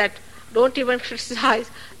will say that don't even criticize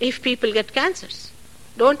if people get cancers.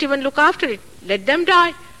 Don't even look after it. Let them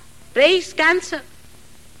die. Praise cancer.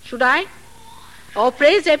 Should I? Or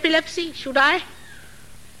praise epilepsy. Should I?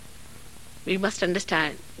 We must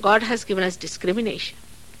understand God has given us discrimination.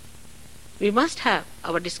 We must have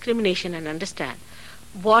our discrimination and understand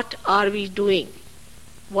what are we doing?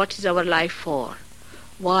 What is our life for?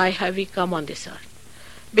 Why have we come on this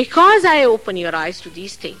earth? Because I open your eyes to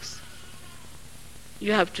these things,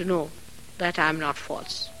 you have to know that I am not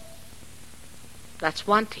false. That's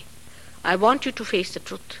one thing. I want you to face the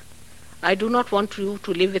truth. I do not want you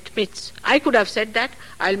to live with myths. I could have said that,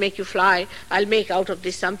 I'll make you fly, I'll make out of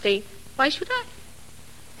this something. Why should I?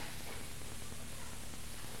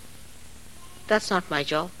 That's not my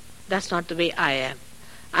job. That's not the way I am.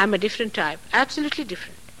 I'm a different type, absolutely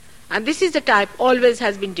different. And this is the type always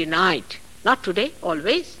has been denied. Not today,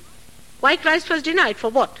 always. Why Christ was denied? For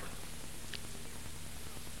what?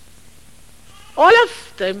 All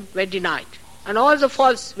of them were denied. And all the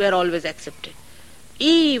false were always accepted.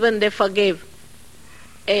 Even they forgave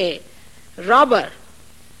a robber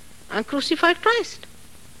and crucified Christ.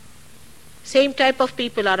 Same type of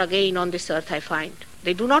people are again on this earth, I find.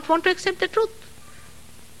 They do not want to accept the truth.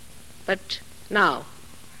 But now,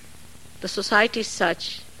 the society is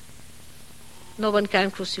such, no one can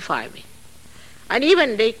crucify me. And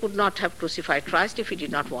even they could not have crucified Christ if he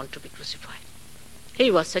did not want to be crucified. He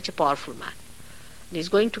was such a powerful man. And he's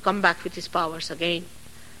going to come back with his powers again.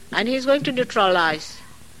 And he's going to neutralize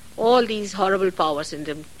all these horrible powers in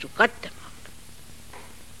them to cut them out.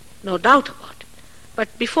 No doubt about it.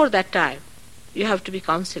 But before that time, you have to be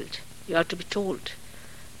counseled. You have to be told.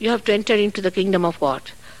 You have to enter into the kingdom of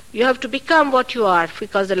God. You have to become what you are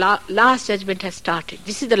because the last judgment has started.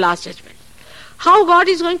 This is the last judgment. how God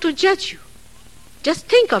is going to judge you. Just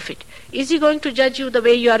think of it. Is He going to judge you the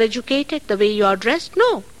way you are educated, the way you are dressed?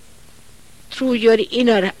 No. Through your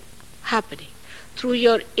inner happening, through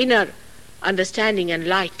your inner understanding and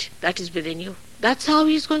light that is within you. That's how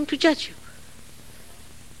He is going to judge you.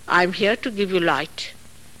 I am here to give you light.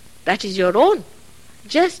 That is your own.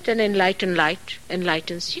 Just an enlightened light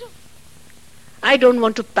enlightens you. I don't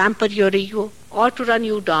want to pamper your ego or to run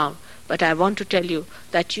you down, but I want to tell you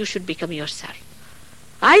that you should become yourself.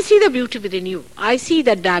 I see the beauty within you. I see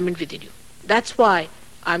that diamond within you. That's why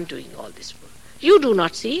I'm doing all this work. You do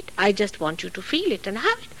not see it. I just want you to feel it and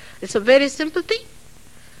have it. It's a very simple thing.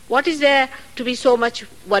 What is there to be so much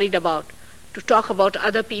worried about? To talk about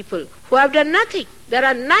other people who have done nothing. There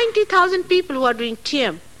are 90,000 people who are doing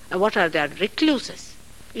TM. And what are they? Recluses.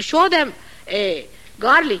 You show them a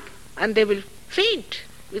garlic and they will faint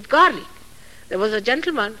with garlic. There was a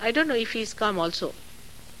gentleman, I don't know if he's come also,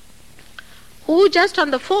 who just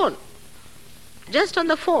on the phone,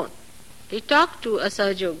 he talked to a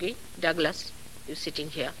Sahaja Yogi, Douglas, who's sitting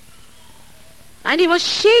here, and he was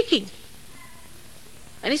shaking.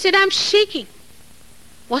 And he said, I'm shaking.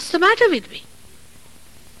 What's the matter with me?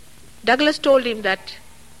 Douglas told him that,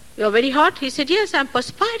 you're very hot. He said, yes, I'm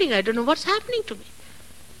perspiring. I don't know what's happening to me.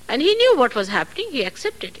 And he knew what was happening. He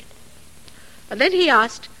accepted it. And then he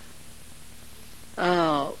asked,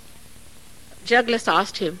 Douglas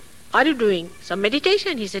asked him, are you doing some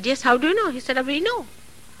meditation? He said, yes, how do you know? He said, we know.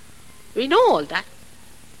 We know all that.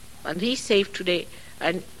 And he's saved today.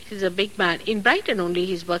 And he's a big man. In Brighton only,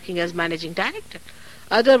 he's working as managing director.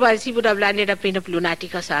 Otherwise, he would have landed up in a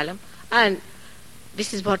lunatic asylum. And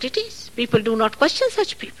this is what it is. People do not question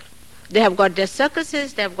such people. They have got their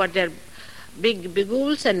circuses, they have got their big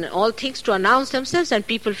bigouls and all things to announce themselves, and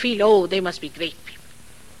people feel, oh, they must be great people.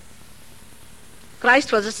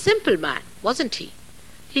 Christ was a simple man, wasn't he?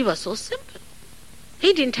 He was so simple.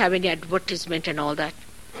 He didn't have any advertisement and all that.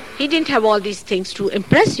 He didn't have all these things to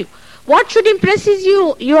impress you. What should impress is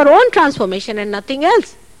you? Your own transformation and nothing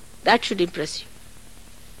else. That should impress you.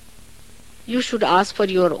 You should ask for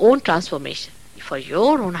your own transformation, for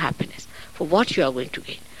your own happiness, for what you are going to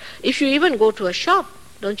gain. If you even go to a shop,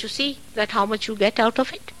 don't you see that how much you get out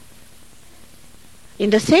of it?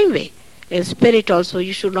 In the same way, in spirit also,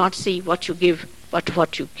 you should not see what you give, but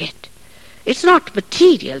what you get. It's not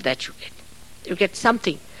material that you get. You get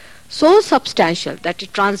something so substantial that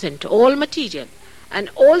it transcends all material and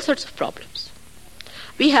all sorts of problems.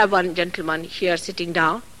 We have one gentleman here sitting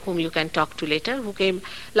down, whom you can talk to later, who came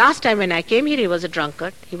last time when I came here. He was a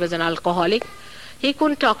drunkard. He was an alcoholic. He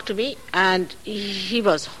couldn't talk to me, and he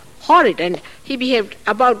was horrid, and he behaved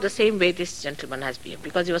about the same way this gentleman has behaved,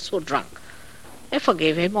 because he was so drunk. I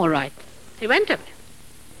forgave him, all right. He went away.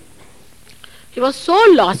 He was so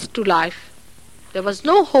lost to life, there was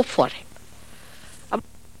no hope for him.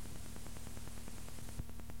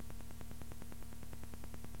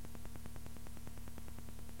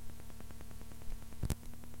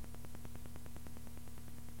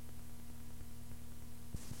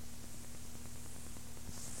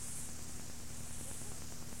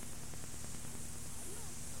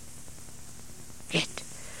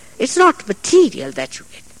 It's not material that you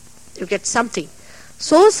get. You get something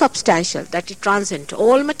so substantial that it transcends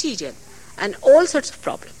all material and all sorts of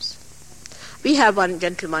problems. We have one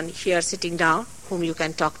gentleman here sitting down, whom you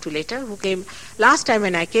can talk to later, who came last time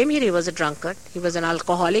when I came here. He was a drunkard. He was an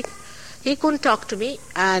alcoholic. He couldn't talk to me,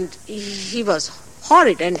 and he was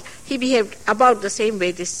horrid, and he behaved about the same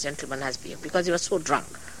way this gentleman has behaved, because he was so drunk.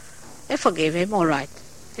 I forgave him, all right.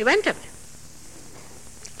 He went away.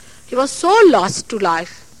 He was so lost to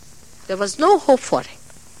life, there was no hope for him.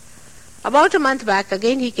 About a month back,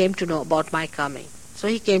 again he came to know about my coming. So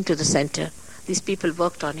he came to the center. These people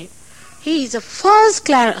worked on him. He is a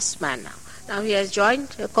first-class man now. Now he has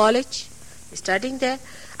joined a college. He's studying there.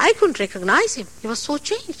 I couldn't recognize him. He was so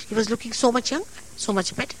changed. He was looking so much younger, so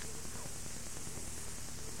much better.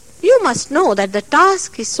 You must know that the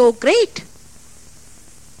task is so great.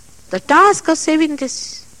 The task of saving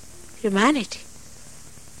this humanity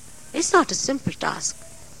is not a simple task.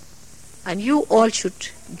 And you all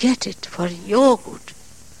should get it for your good,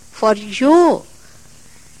 for your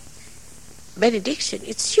benediction.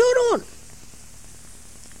 It's your own.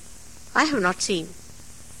 I have not seen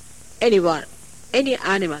anyone, any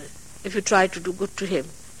animal, if you try to do good to him,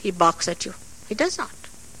 he barks at you. He does not.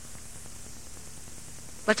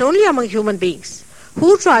 But only among human beings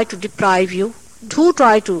who try to deprive you, who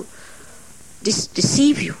try to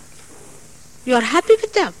deceive you, you are happy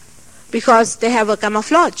with them because they have a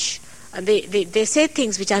camouflage. And they say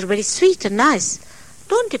things which are very sweet and nice.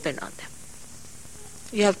 Don't depend on them.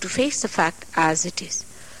 You have to face the fact as it is.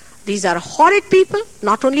 These are horrid people,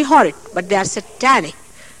 not only horrid, but they are satanic.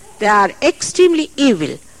 They are extremely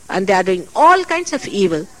evil, and they are doing all kinds of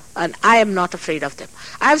evil, and I am not afraid of them.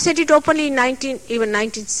 I have said it openly in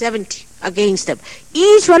 1970 against them.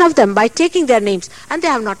 Each one of them, by taking their names, and they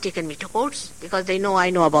have not taken me to courts, because they know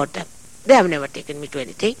I know about them. They have never taken me to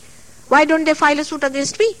anything. Why don't they file a suit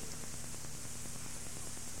against me?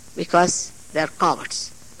 Because they are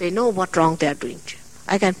cowards. They know what wrong they are doing to you.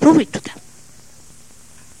 I can prove it to them.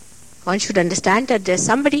 One should understand that there is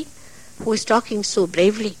somebody who is talking so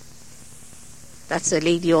bravely. That's a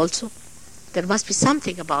lady also. There must be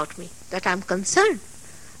something about me that I am concerned.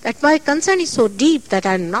 That my concern is so deep that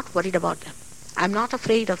I am not worried about them. I am not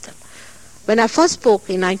afraid of them. When I first spoke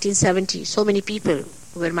in 1970, so many people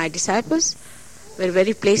who were my disciples were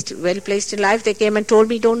well placed in life. They came and told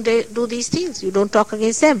me, don't do these things. You don't talk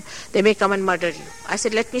against them. They may come and murder you. I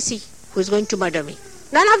said, let me see who is going to murder me.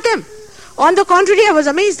 None of them. On the contrary, I was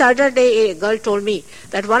amazed. The other day, a girl told me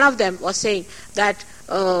that one of them was saying that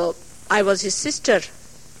I was his sister.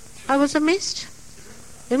 I was amazed.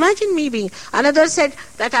 Imagine me being. Another said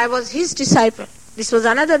that I was his disciple. This was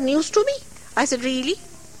another news to me. I said, really?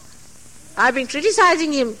 I've been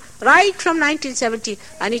criticizing him right from 1970,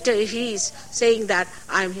 and he is saying that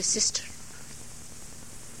I am his sister.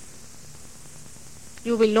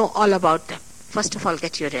 You will know all about them. First of all,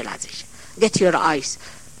 get your realization. Get your eyes.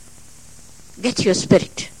 Get your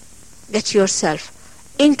spirit. Get yourself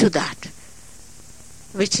into that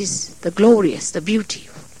which is the glorious, the beauty,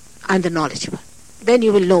 and the knowledgeable. Then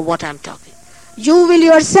you will know what I am talking. You will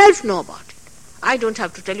yourself know about it. I don't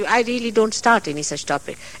have to tell you. I really don't start any such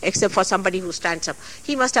topic, except for somebody who stands up.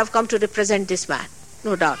 He must have come to represent this man,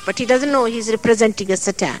 no doubt. But he doesn't know he's representing a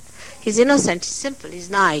Satan. He's innocent, he's simple, he's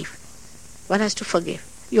naive. One has to forgive.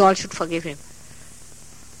 You all should forgive him.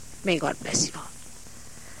 May God bless you all.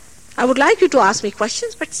 I would like you to ask me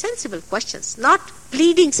questions, but sensible questions, not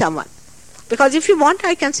pleading someone. Because if you want,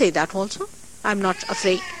 I can say that also. I'm not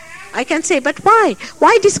afraid. I can say, but why?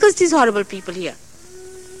 Why discuss these horrible people here?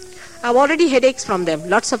 I've already headaches from them,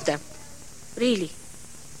 lots of them. Really.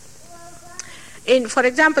 For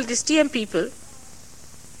example, these TM people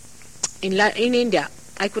in India,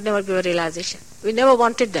 I could never give a realization. We never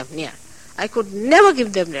wanted them near. I could never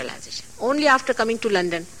give them realization. Only after coming to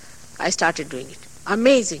London, I started doing it.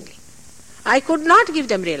 Amazingly. I could not give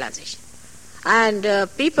them realization. And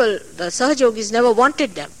people, the Sahaja Yogis never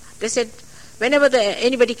wanted them. They said, whenever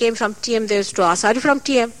anybody came from TM, they used to ask, are you from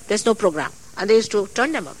TM? There's no program. And they used to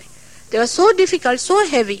turn them away. They were so difficult, so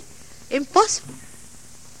heavy, impossible.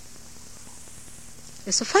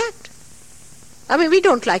 It's a fact. I mean, we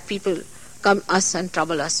don't like people come us and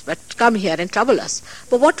trouble us, but come here and trouble us.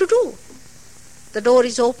 But what to do? The door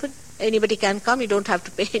is open. Anybody can come. You don't have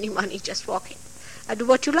to pay any money, just walk in and do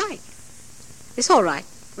what you like. It's all right.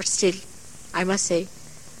 But still, I must say,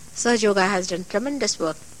 Sahaja Yoga has done tremendous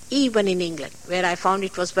work, even in England, where I found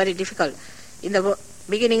it was very difficult. In the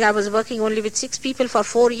beginning, I was working only with 6 people for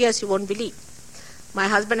 4 years, you won't believe. My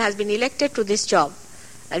husband has been elected to this job,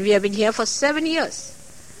 and we have been here for 7 years.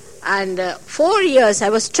 And 4 years, I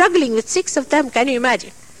was struggling with 6 of them, can you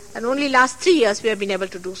imagine? And only last 3 years, we have been able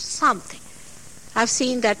to do something. I've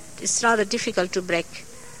seen that it's rather difficult to break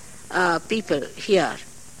people here.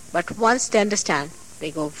 But once they understand,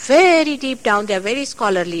 they go very deep down. They are very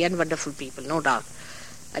scholarly and wonderful people, no doubt.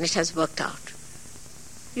 And it has worked out.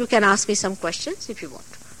 You can ask me some questions if you want.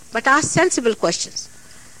 But ask sensible questions.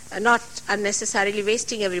 Not unnecessarily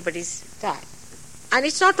wasting everybody's time. And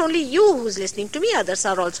it's not only you who's listening to me. Others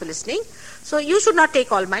are also listening. So you should not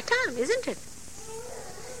take all my time, isn't it?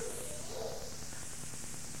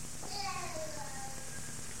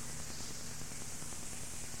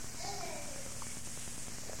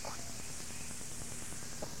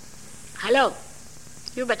 Hello.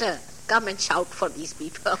 You better come and shout for these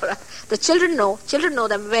people. The children know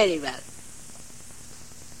them very well.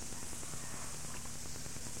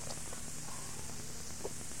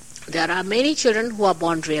 There are many children who are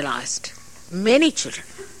born realized. Many children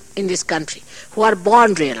in this country who are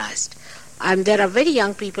born realized. And there are very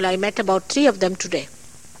young people. I met about 3 of them today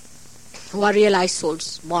who are realized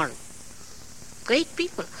souls, born. Great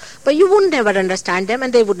people. But you would never understand them,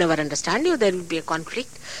 and they would never understand you. There will be a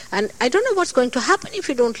conflict. And I don't know what's going to happen if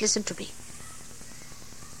you don't listen to me.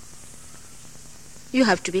 You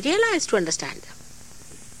have to be realized to understand them.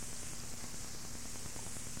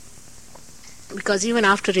 Because even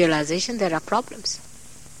after realization, there are problems.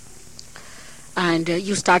 And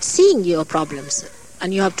you start seeing your problems.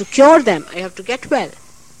 And you have to cure them. You have to get well.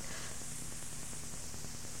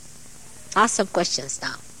 Ask some questions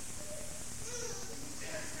now.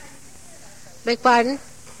 Beg pardon?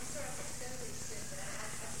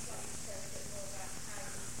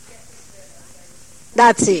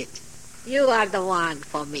 That's it. You are the one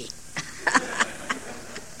for me.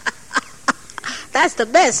 That's the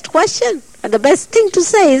best question and the best thing to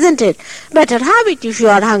say, isn't it? Better have it if you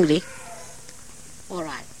are hungry. All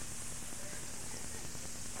right.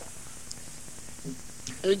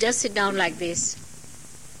 You just sit down like this,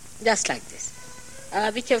 just like this,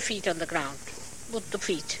 with your feet on the ground. Put the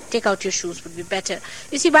feet. Take out your shoes would be better.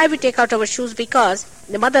 You see why we take out our shoes? Because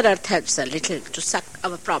the Mother Earth helps a little to suck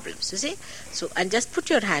our problems, you see. So, and just put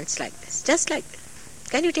your hands like this, just like this.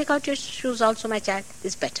 Can you take out your shoes also, my child?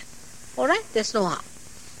 It's better. All right? There's no harm.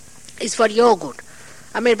 It's for your good.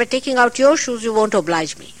 I mean, by taking out your shoes, you won't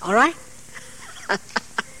oblige me. All right?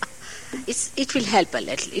 It will help a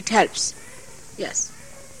little. It helps. Yes.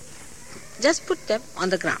 Just put them on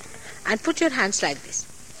the ground and put your hands like this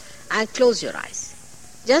and close your eyes.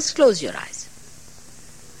 Just close your eyes.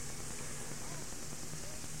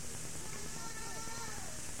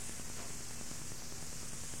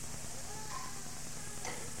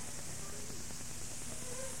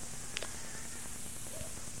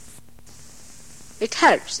 It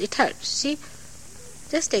helps. It helps. See,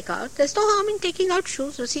 just take out. There's no harm in taking out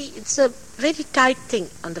shoes. You see, it's a very tight thing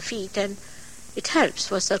on the feet and it helps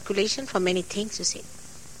for circulation, for many things, you see.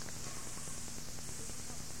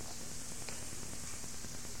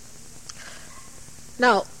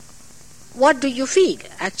 Now, what do you feel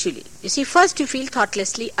actually? You see, first you feel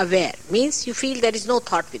thoughtlessly aware. Means you feel there is no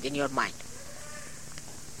thought within your mind.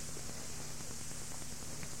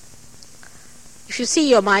 If you see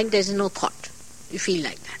your mind, there is no thought. You feel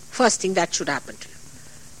like that. First thing that should happen to you.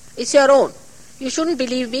 It's your own. You shouldn't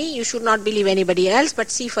believe me, you should not believe anybody else, but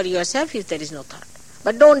see for yourself if there is no thought.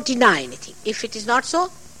 But don't deny anything. If it is not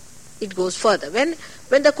so, it goes further. When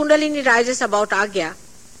the Kundalini rises about Agya,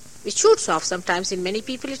 it shoots off. Sometimes in many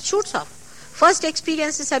people it shoots off. First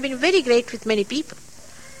experiences have been very great with many people.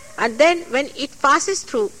 And then when it passes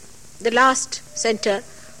through the last center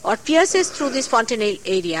or pierces through this fontanelle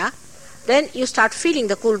area, then you start feeling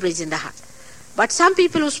the cool breeze in the heart. But some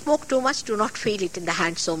people who smoke too much do not feel it in the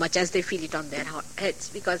hand so much as they feel it on their heads,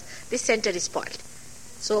 because this center is spoiled.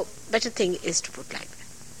 So better thing is to put like that.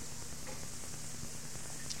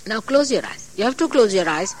 Now close your eyes. You have to close your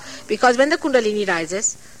eyes, because when the Kundalini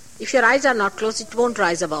rises, if your eyes are not closed, it won't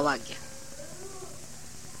rise above Agya.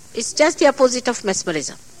 It's just the opposite of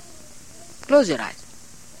mesmerism. Close your eyes.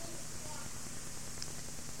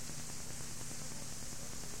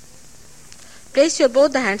 Place your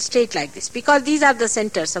both the hands straight like this, because these are the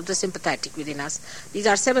centers of the sympathetic within us. These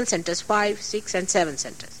are 7 centers, 5, 6 and 7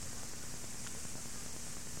 centers.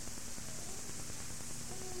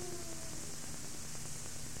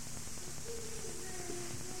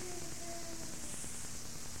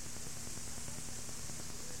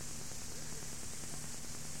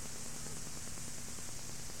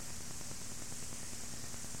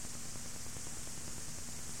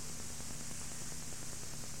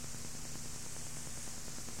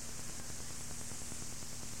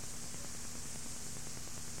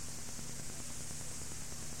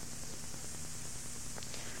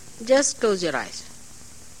 Just close your eyes.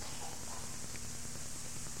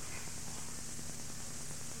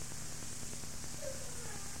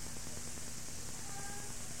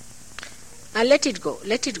 And let it go,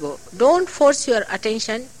 let it go. Don't force your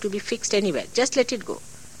attention to be fixed anywhere. Just let it go.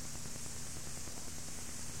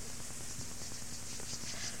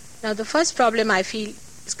 Now the first problem I feel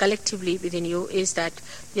is collectively within you is that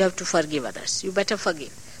you have to forgive others. You better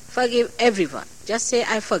forgive. Forgive everyone. Just say,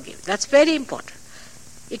 I forgive. That's very important.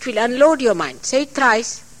 It will unload your mind. Say it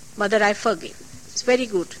thrice, Mother, I forgive. It's very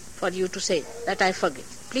good for you to say that I forgive.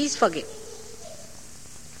 Please forgive.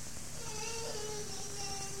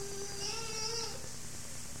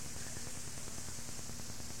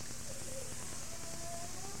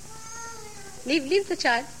 Leave the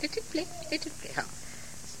child. Let it play. Let it play.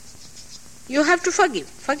 You have to forgive.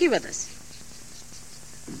 Forgive others.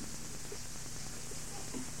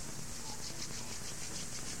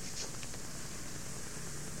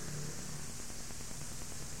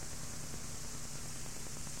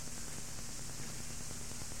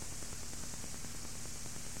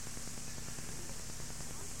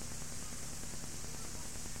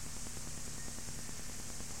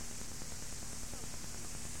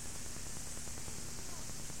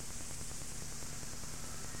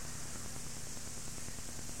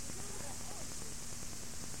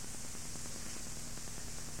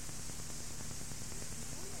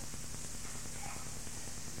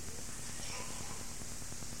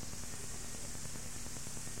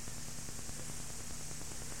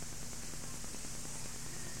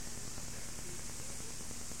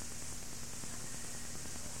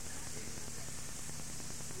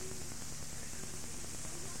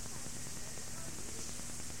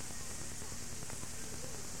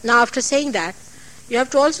 Now after saying that, you have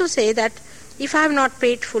to also say that if I have not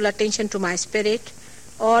paid full attention to my spirit,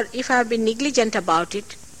 or if I have been negligent about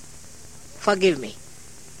it, forgive me.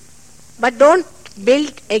 But don't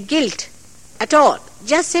build a guilt at all.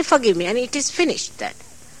 Just say forgive me and it is finished then.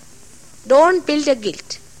 Don't build a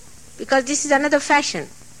guilt, because this is another fashion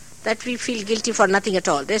that we feel guilty for nothing at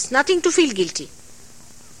all. There's nothing to feel guilty.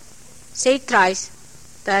 Say it thrice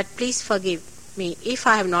that please forgive me if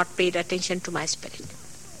I have not paid attention to my spirit.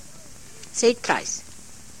 Say it thrice.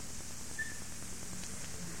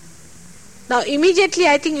 Now immediately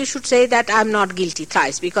I think you should say that I am not guilty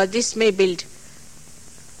thrice, because this may build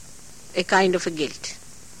a kind of a guilt.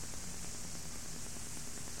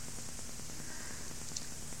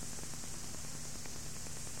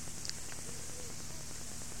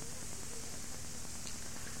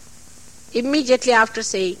 Immediately after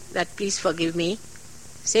saying that please forgive me,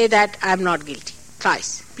 say that I am not guilty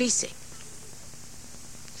thrice. Please say.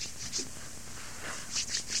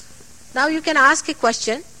 Now you can ask a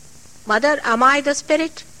question. Mother, am I the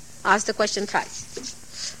spirit? Ask the question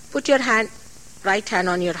thrice. Put your right hand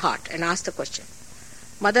on your heart and ask the question.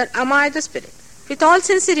 Mother, am I the spirit? With all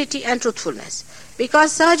sincerity and truthfulness,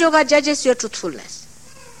 because Sahaja Yoga judges your truthfulness.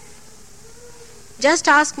 Just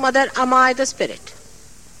ask, Mother, am I the spirit?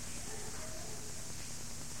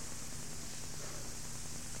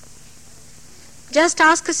 Just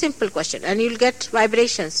ask a simple question and you'll get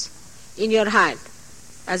vibrations in your hand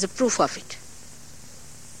as a proof of it.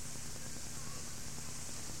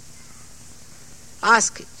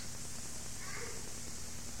 Ask it.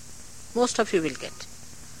 Most of you will get.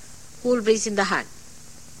 Cool breeze in the hand.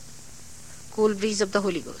 Cool breeze of the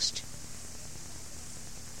Holy Ghost.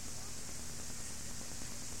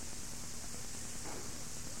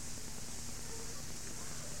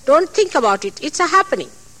 Don't think about it. It's a happening.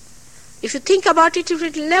 If you think about it, it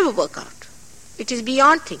will never work out. It is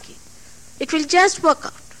beyond thinking. It will just work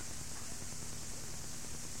out.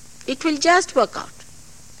 It will just work out.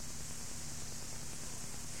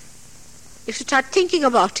 If you start thinking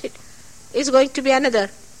about it, it's going to be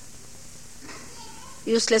another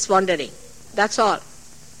useless wandering. That's all.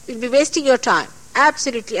 You'll be wasting your time.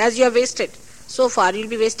 Absolutely. As you have wasted so far, you'll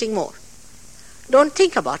be wasting more. Don't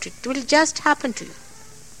think about it. It will just happen to you.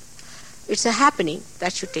 It's a happening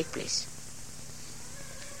that should take place.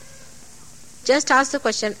 Just ask the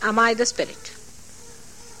question, am I the spirit?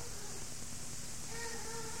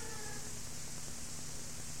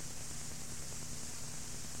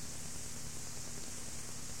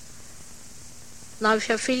 Now if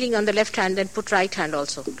you are feeling on the left hand, then put right hand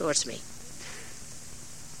also towards me.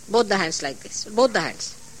 Both the hands like this. Both the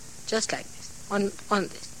hands. Just like this. On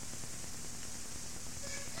this.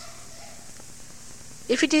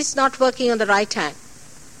 If it is not working on the right hand,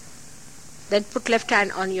 then put left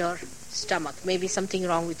hand on your stomach. Maybe something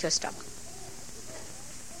wrong with your stomach.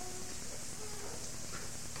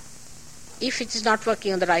 If it is not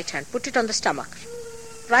working on the right hand, put it on the stomach.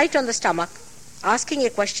 Right on the stomach, asking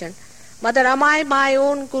a question, Mother, am I my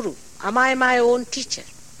own guru? Am I my own teacher?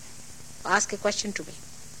 Ask a question to me.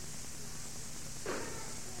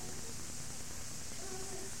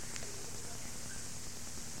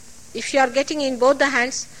 If you are getting in both the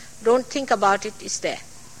hands, don't think about it, it's there.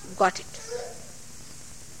 You've got it.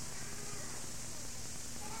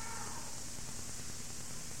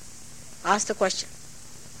 Ask the question.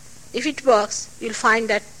 If it works, you'll find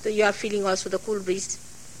that you are feeling also the cool breeze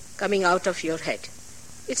coming out of your head.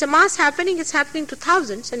 It's a mass happening, it's happening to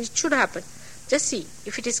thousands, and it should happen. Just see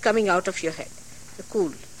if it is coming out of your head. The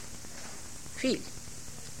cool. Feel.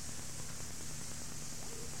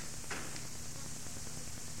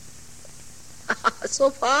 So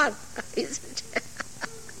far, isn't it?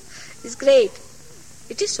 It's great.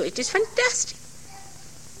 It is so. It is fantastic.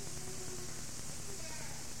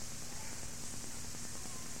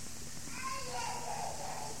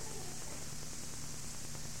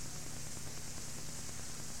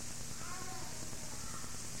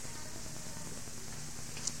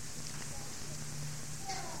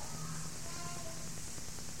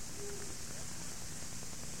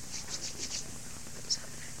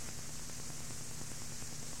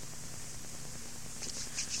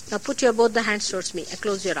 Now put your both the hands towards me and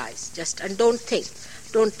close your eyes. And don't think.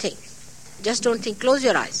 Don't think. Just don't think. Close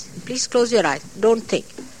your eyes. Please close your eyes. Don't think.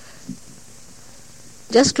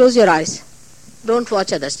 Just close your eyes. Don't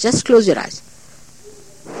watch others. Just close your eyes.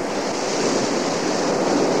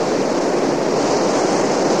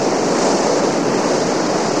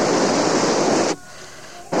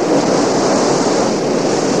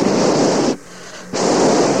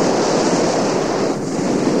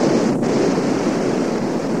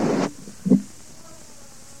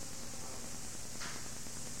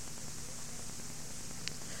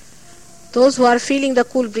 Those who are feeling the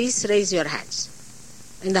cool breeze, raise your hands.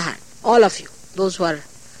 In the hand. All of you. Those who are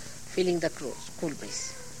feeling the cool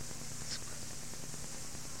breeze.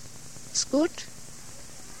 It's good.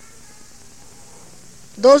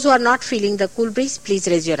 Those who are not feeling the cool breeze, please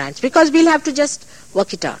raise your hands. Because we'll have to just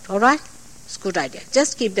work it out. Alright? It's a good idea.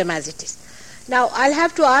 Just keep them as it is. Now, I'll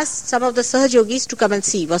have to ask some of the Sahaja Yogis to come and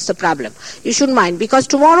see what's the problem. You shouldn't mind. Because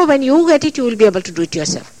tomorrow when you get it, you will be able to do it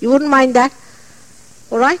yourself. You wouldn't mind that?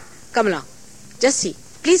 Alright? Come along. Just see.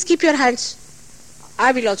 Please keep your hands.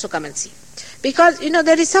 I will also come and see. Because,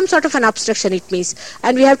 there is some sort of an obstruction, it means.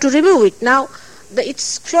 And we have to remove it. Now,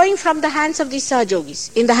 it's flowing from the hands of these Sahaja Yogis.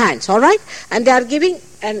 In the hands, alright? And they are giving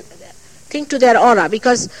an thing to their aura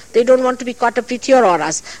because they don't want to be caught up with your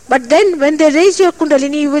auras. But then when they raise your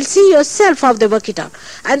Kundalini, you will see yourself how they work it out.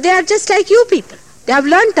 And they are just like you people. They have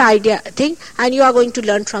learned the idea thing and you are going to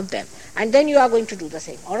learn from them. And then you are going to do the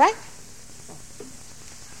same. Alright?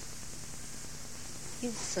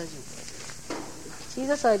 He's a Sahaja Yogi. She's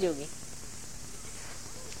a Sahaja Yogi.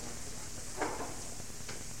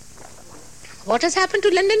 What has happened to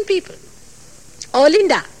London people? Oh,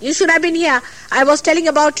 Linda, you should have been here. I was telling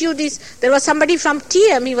about you this. There was somebody from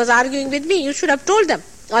TM, he was arguing with me. You should have told them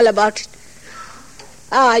all about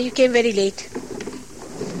it. You came very late.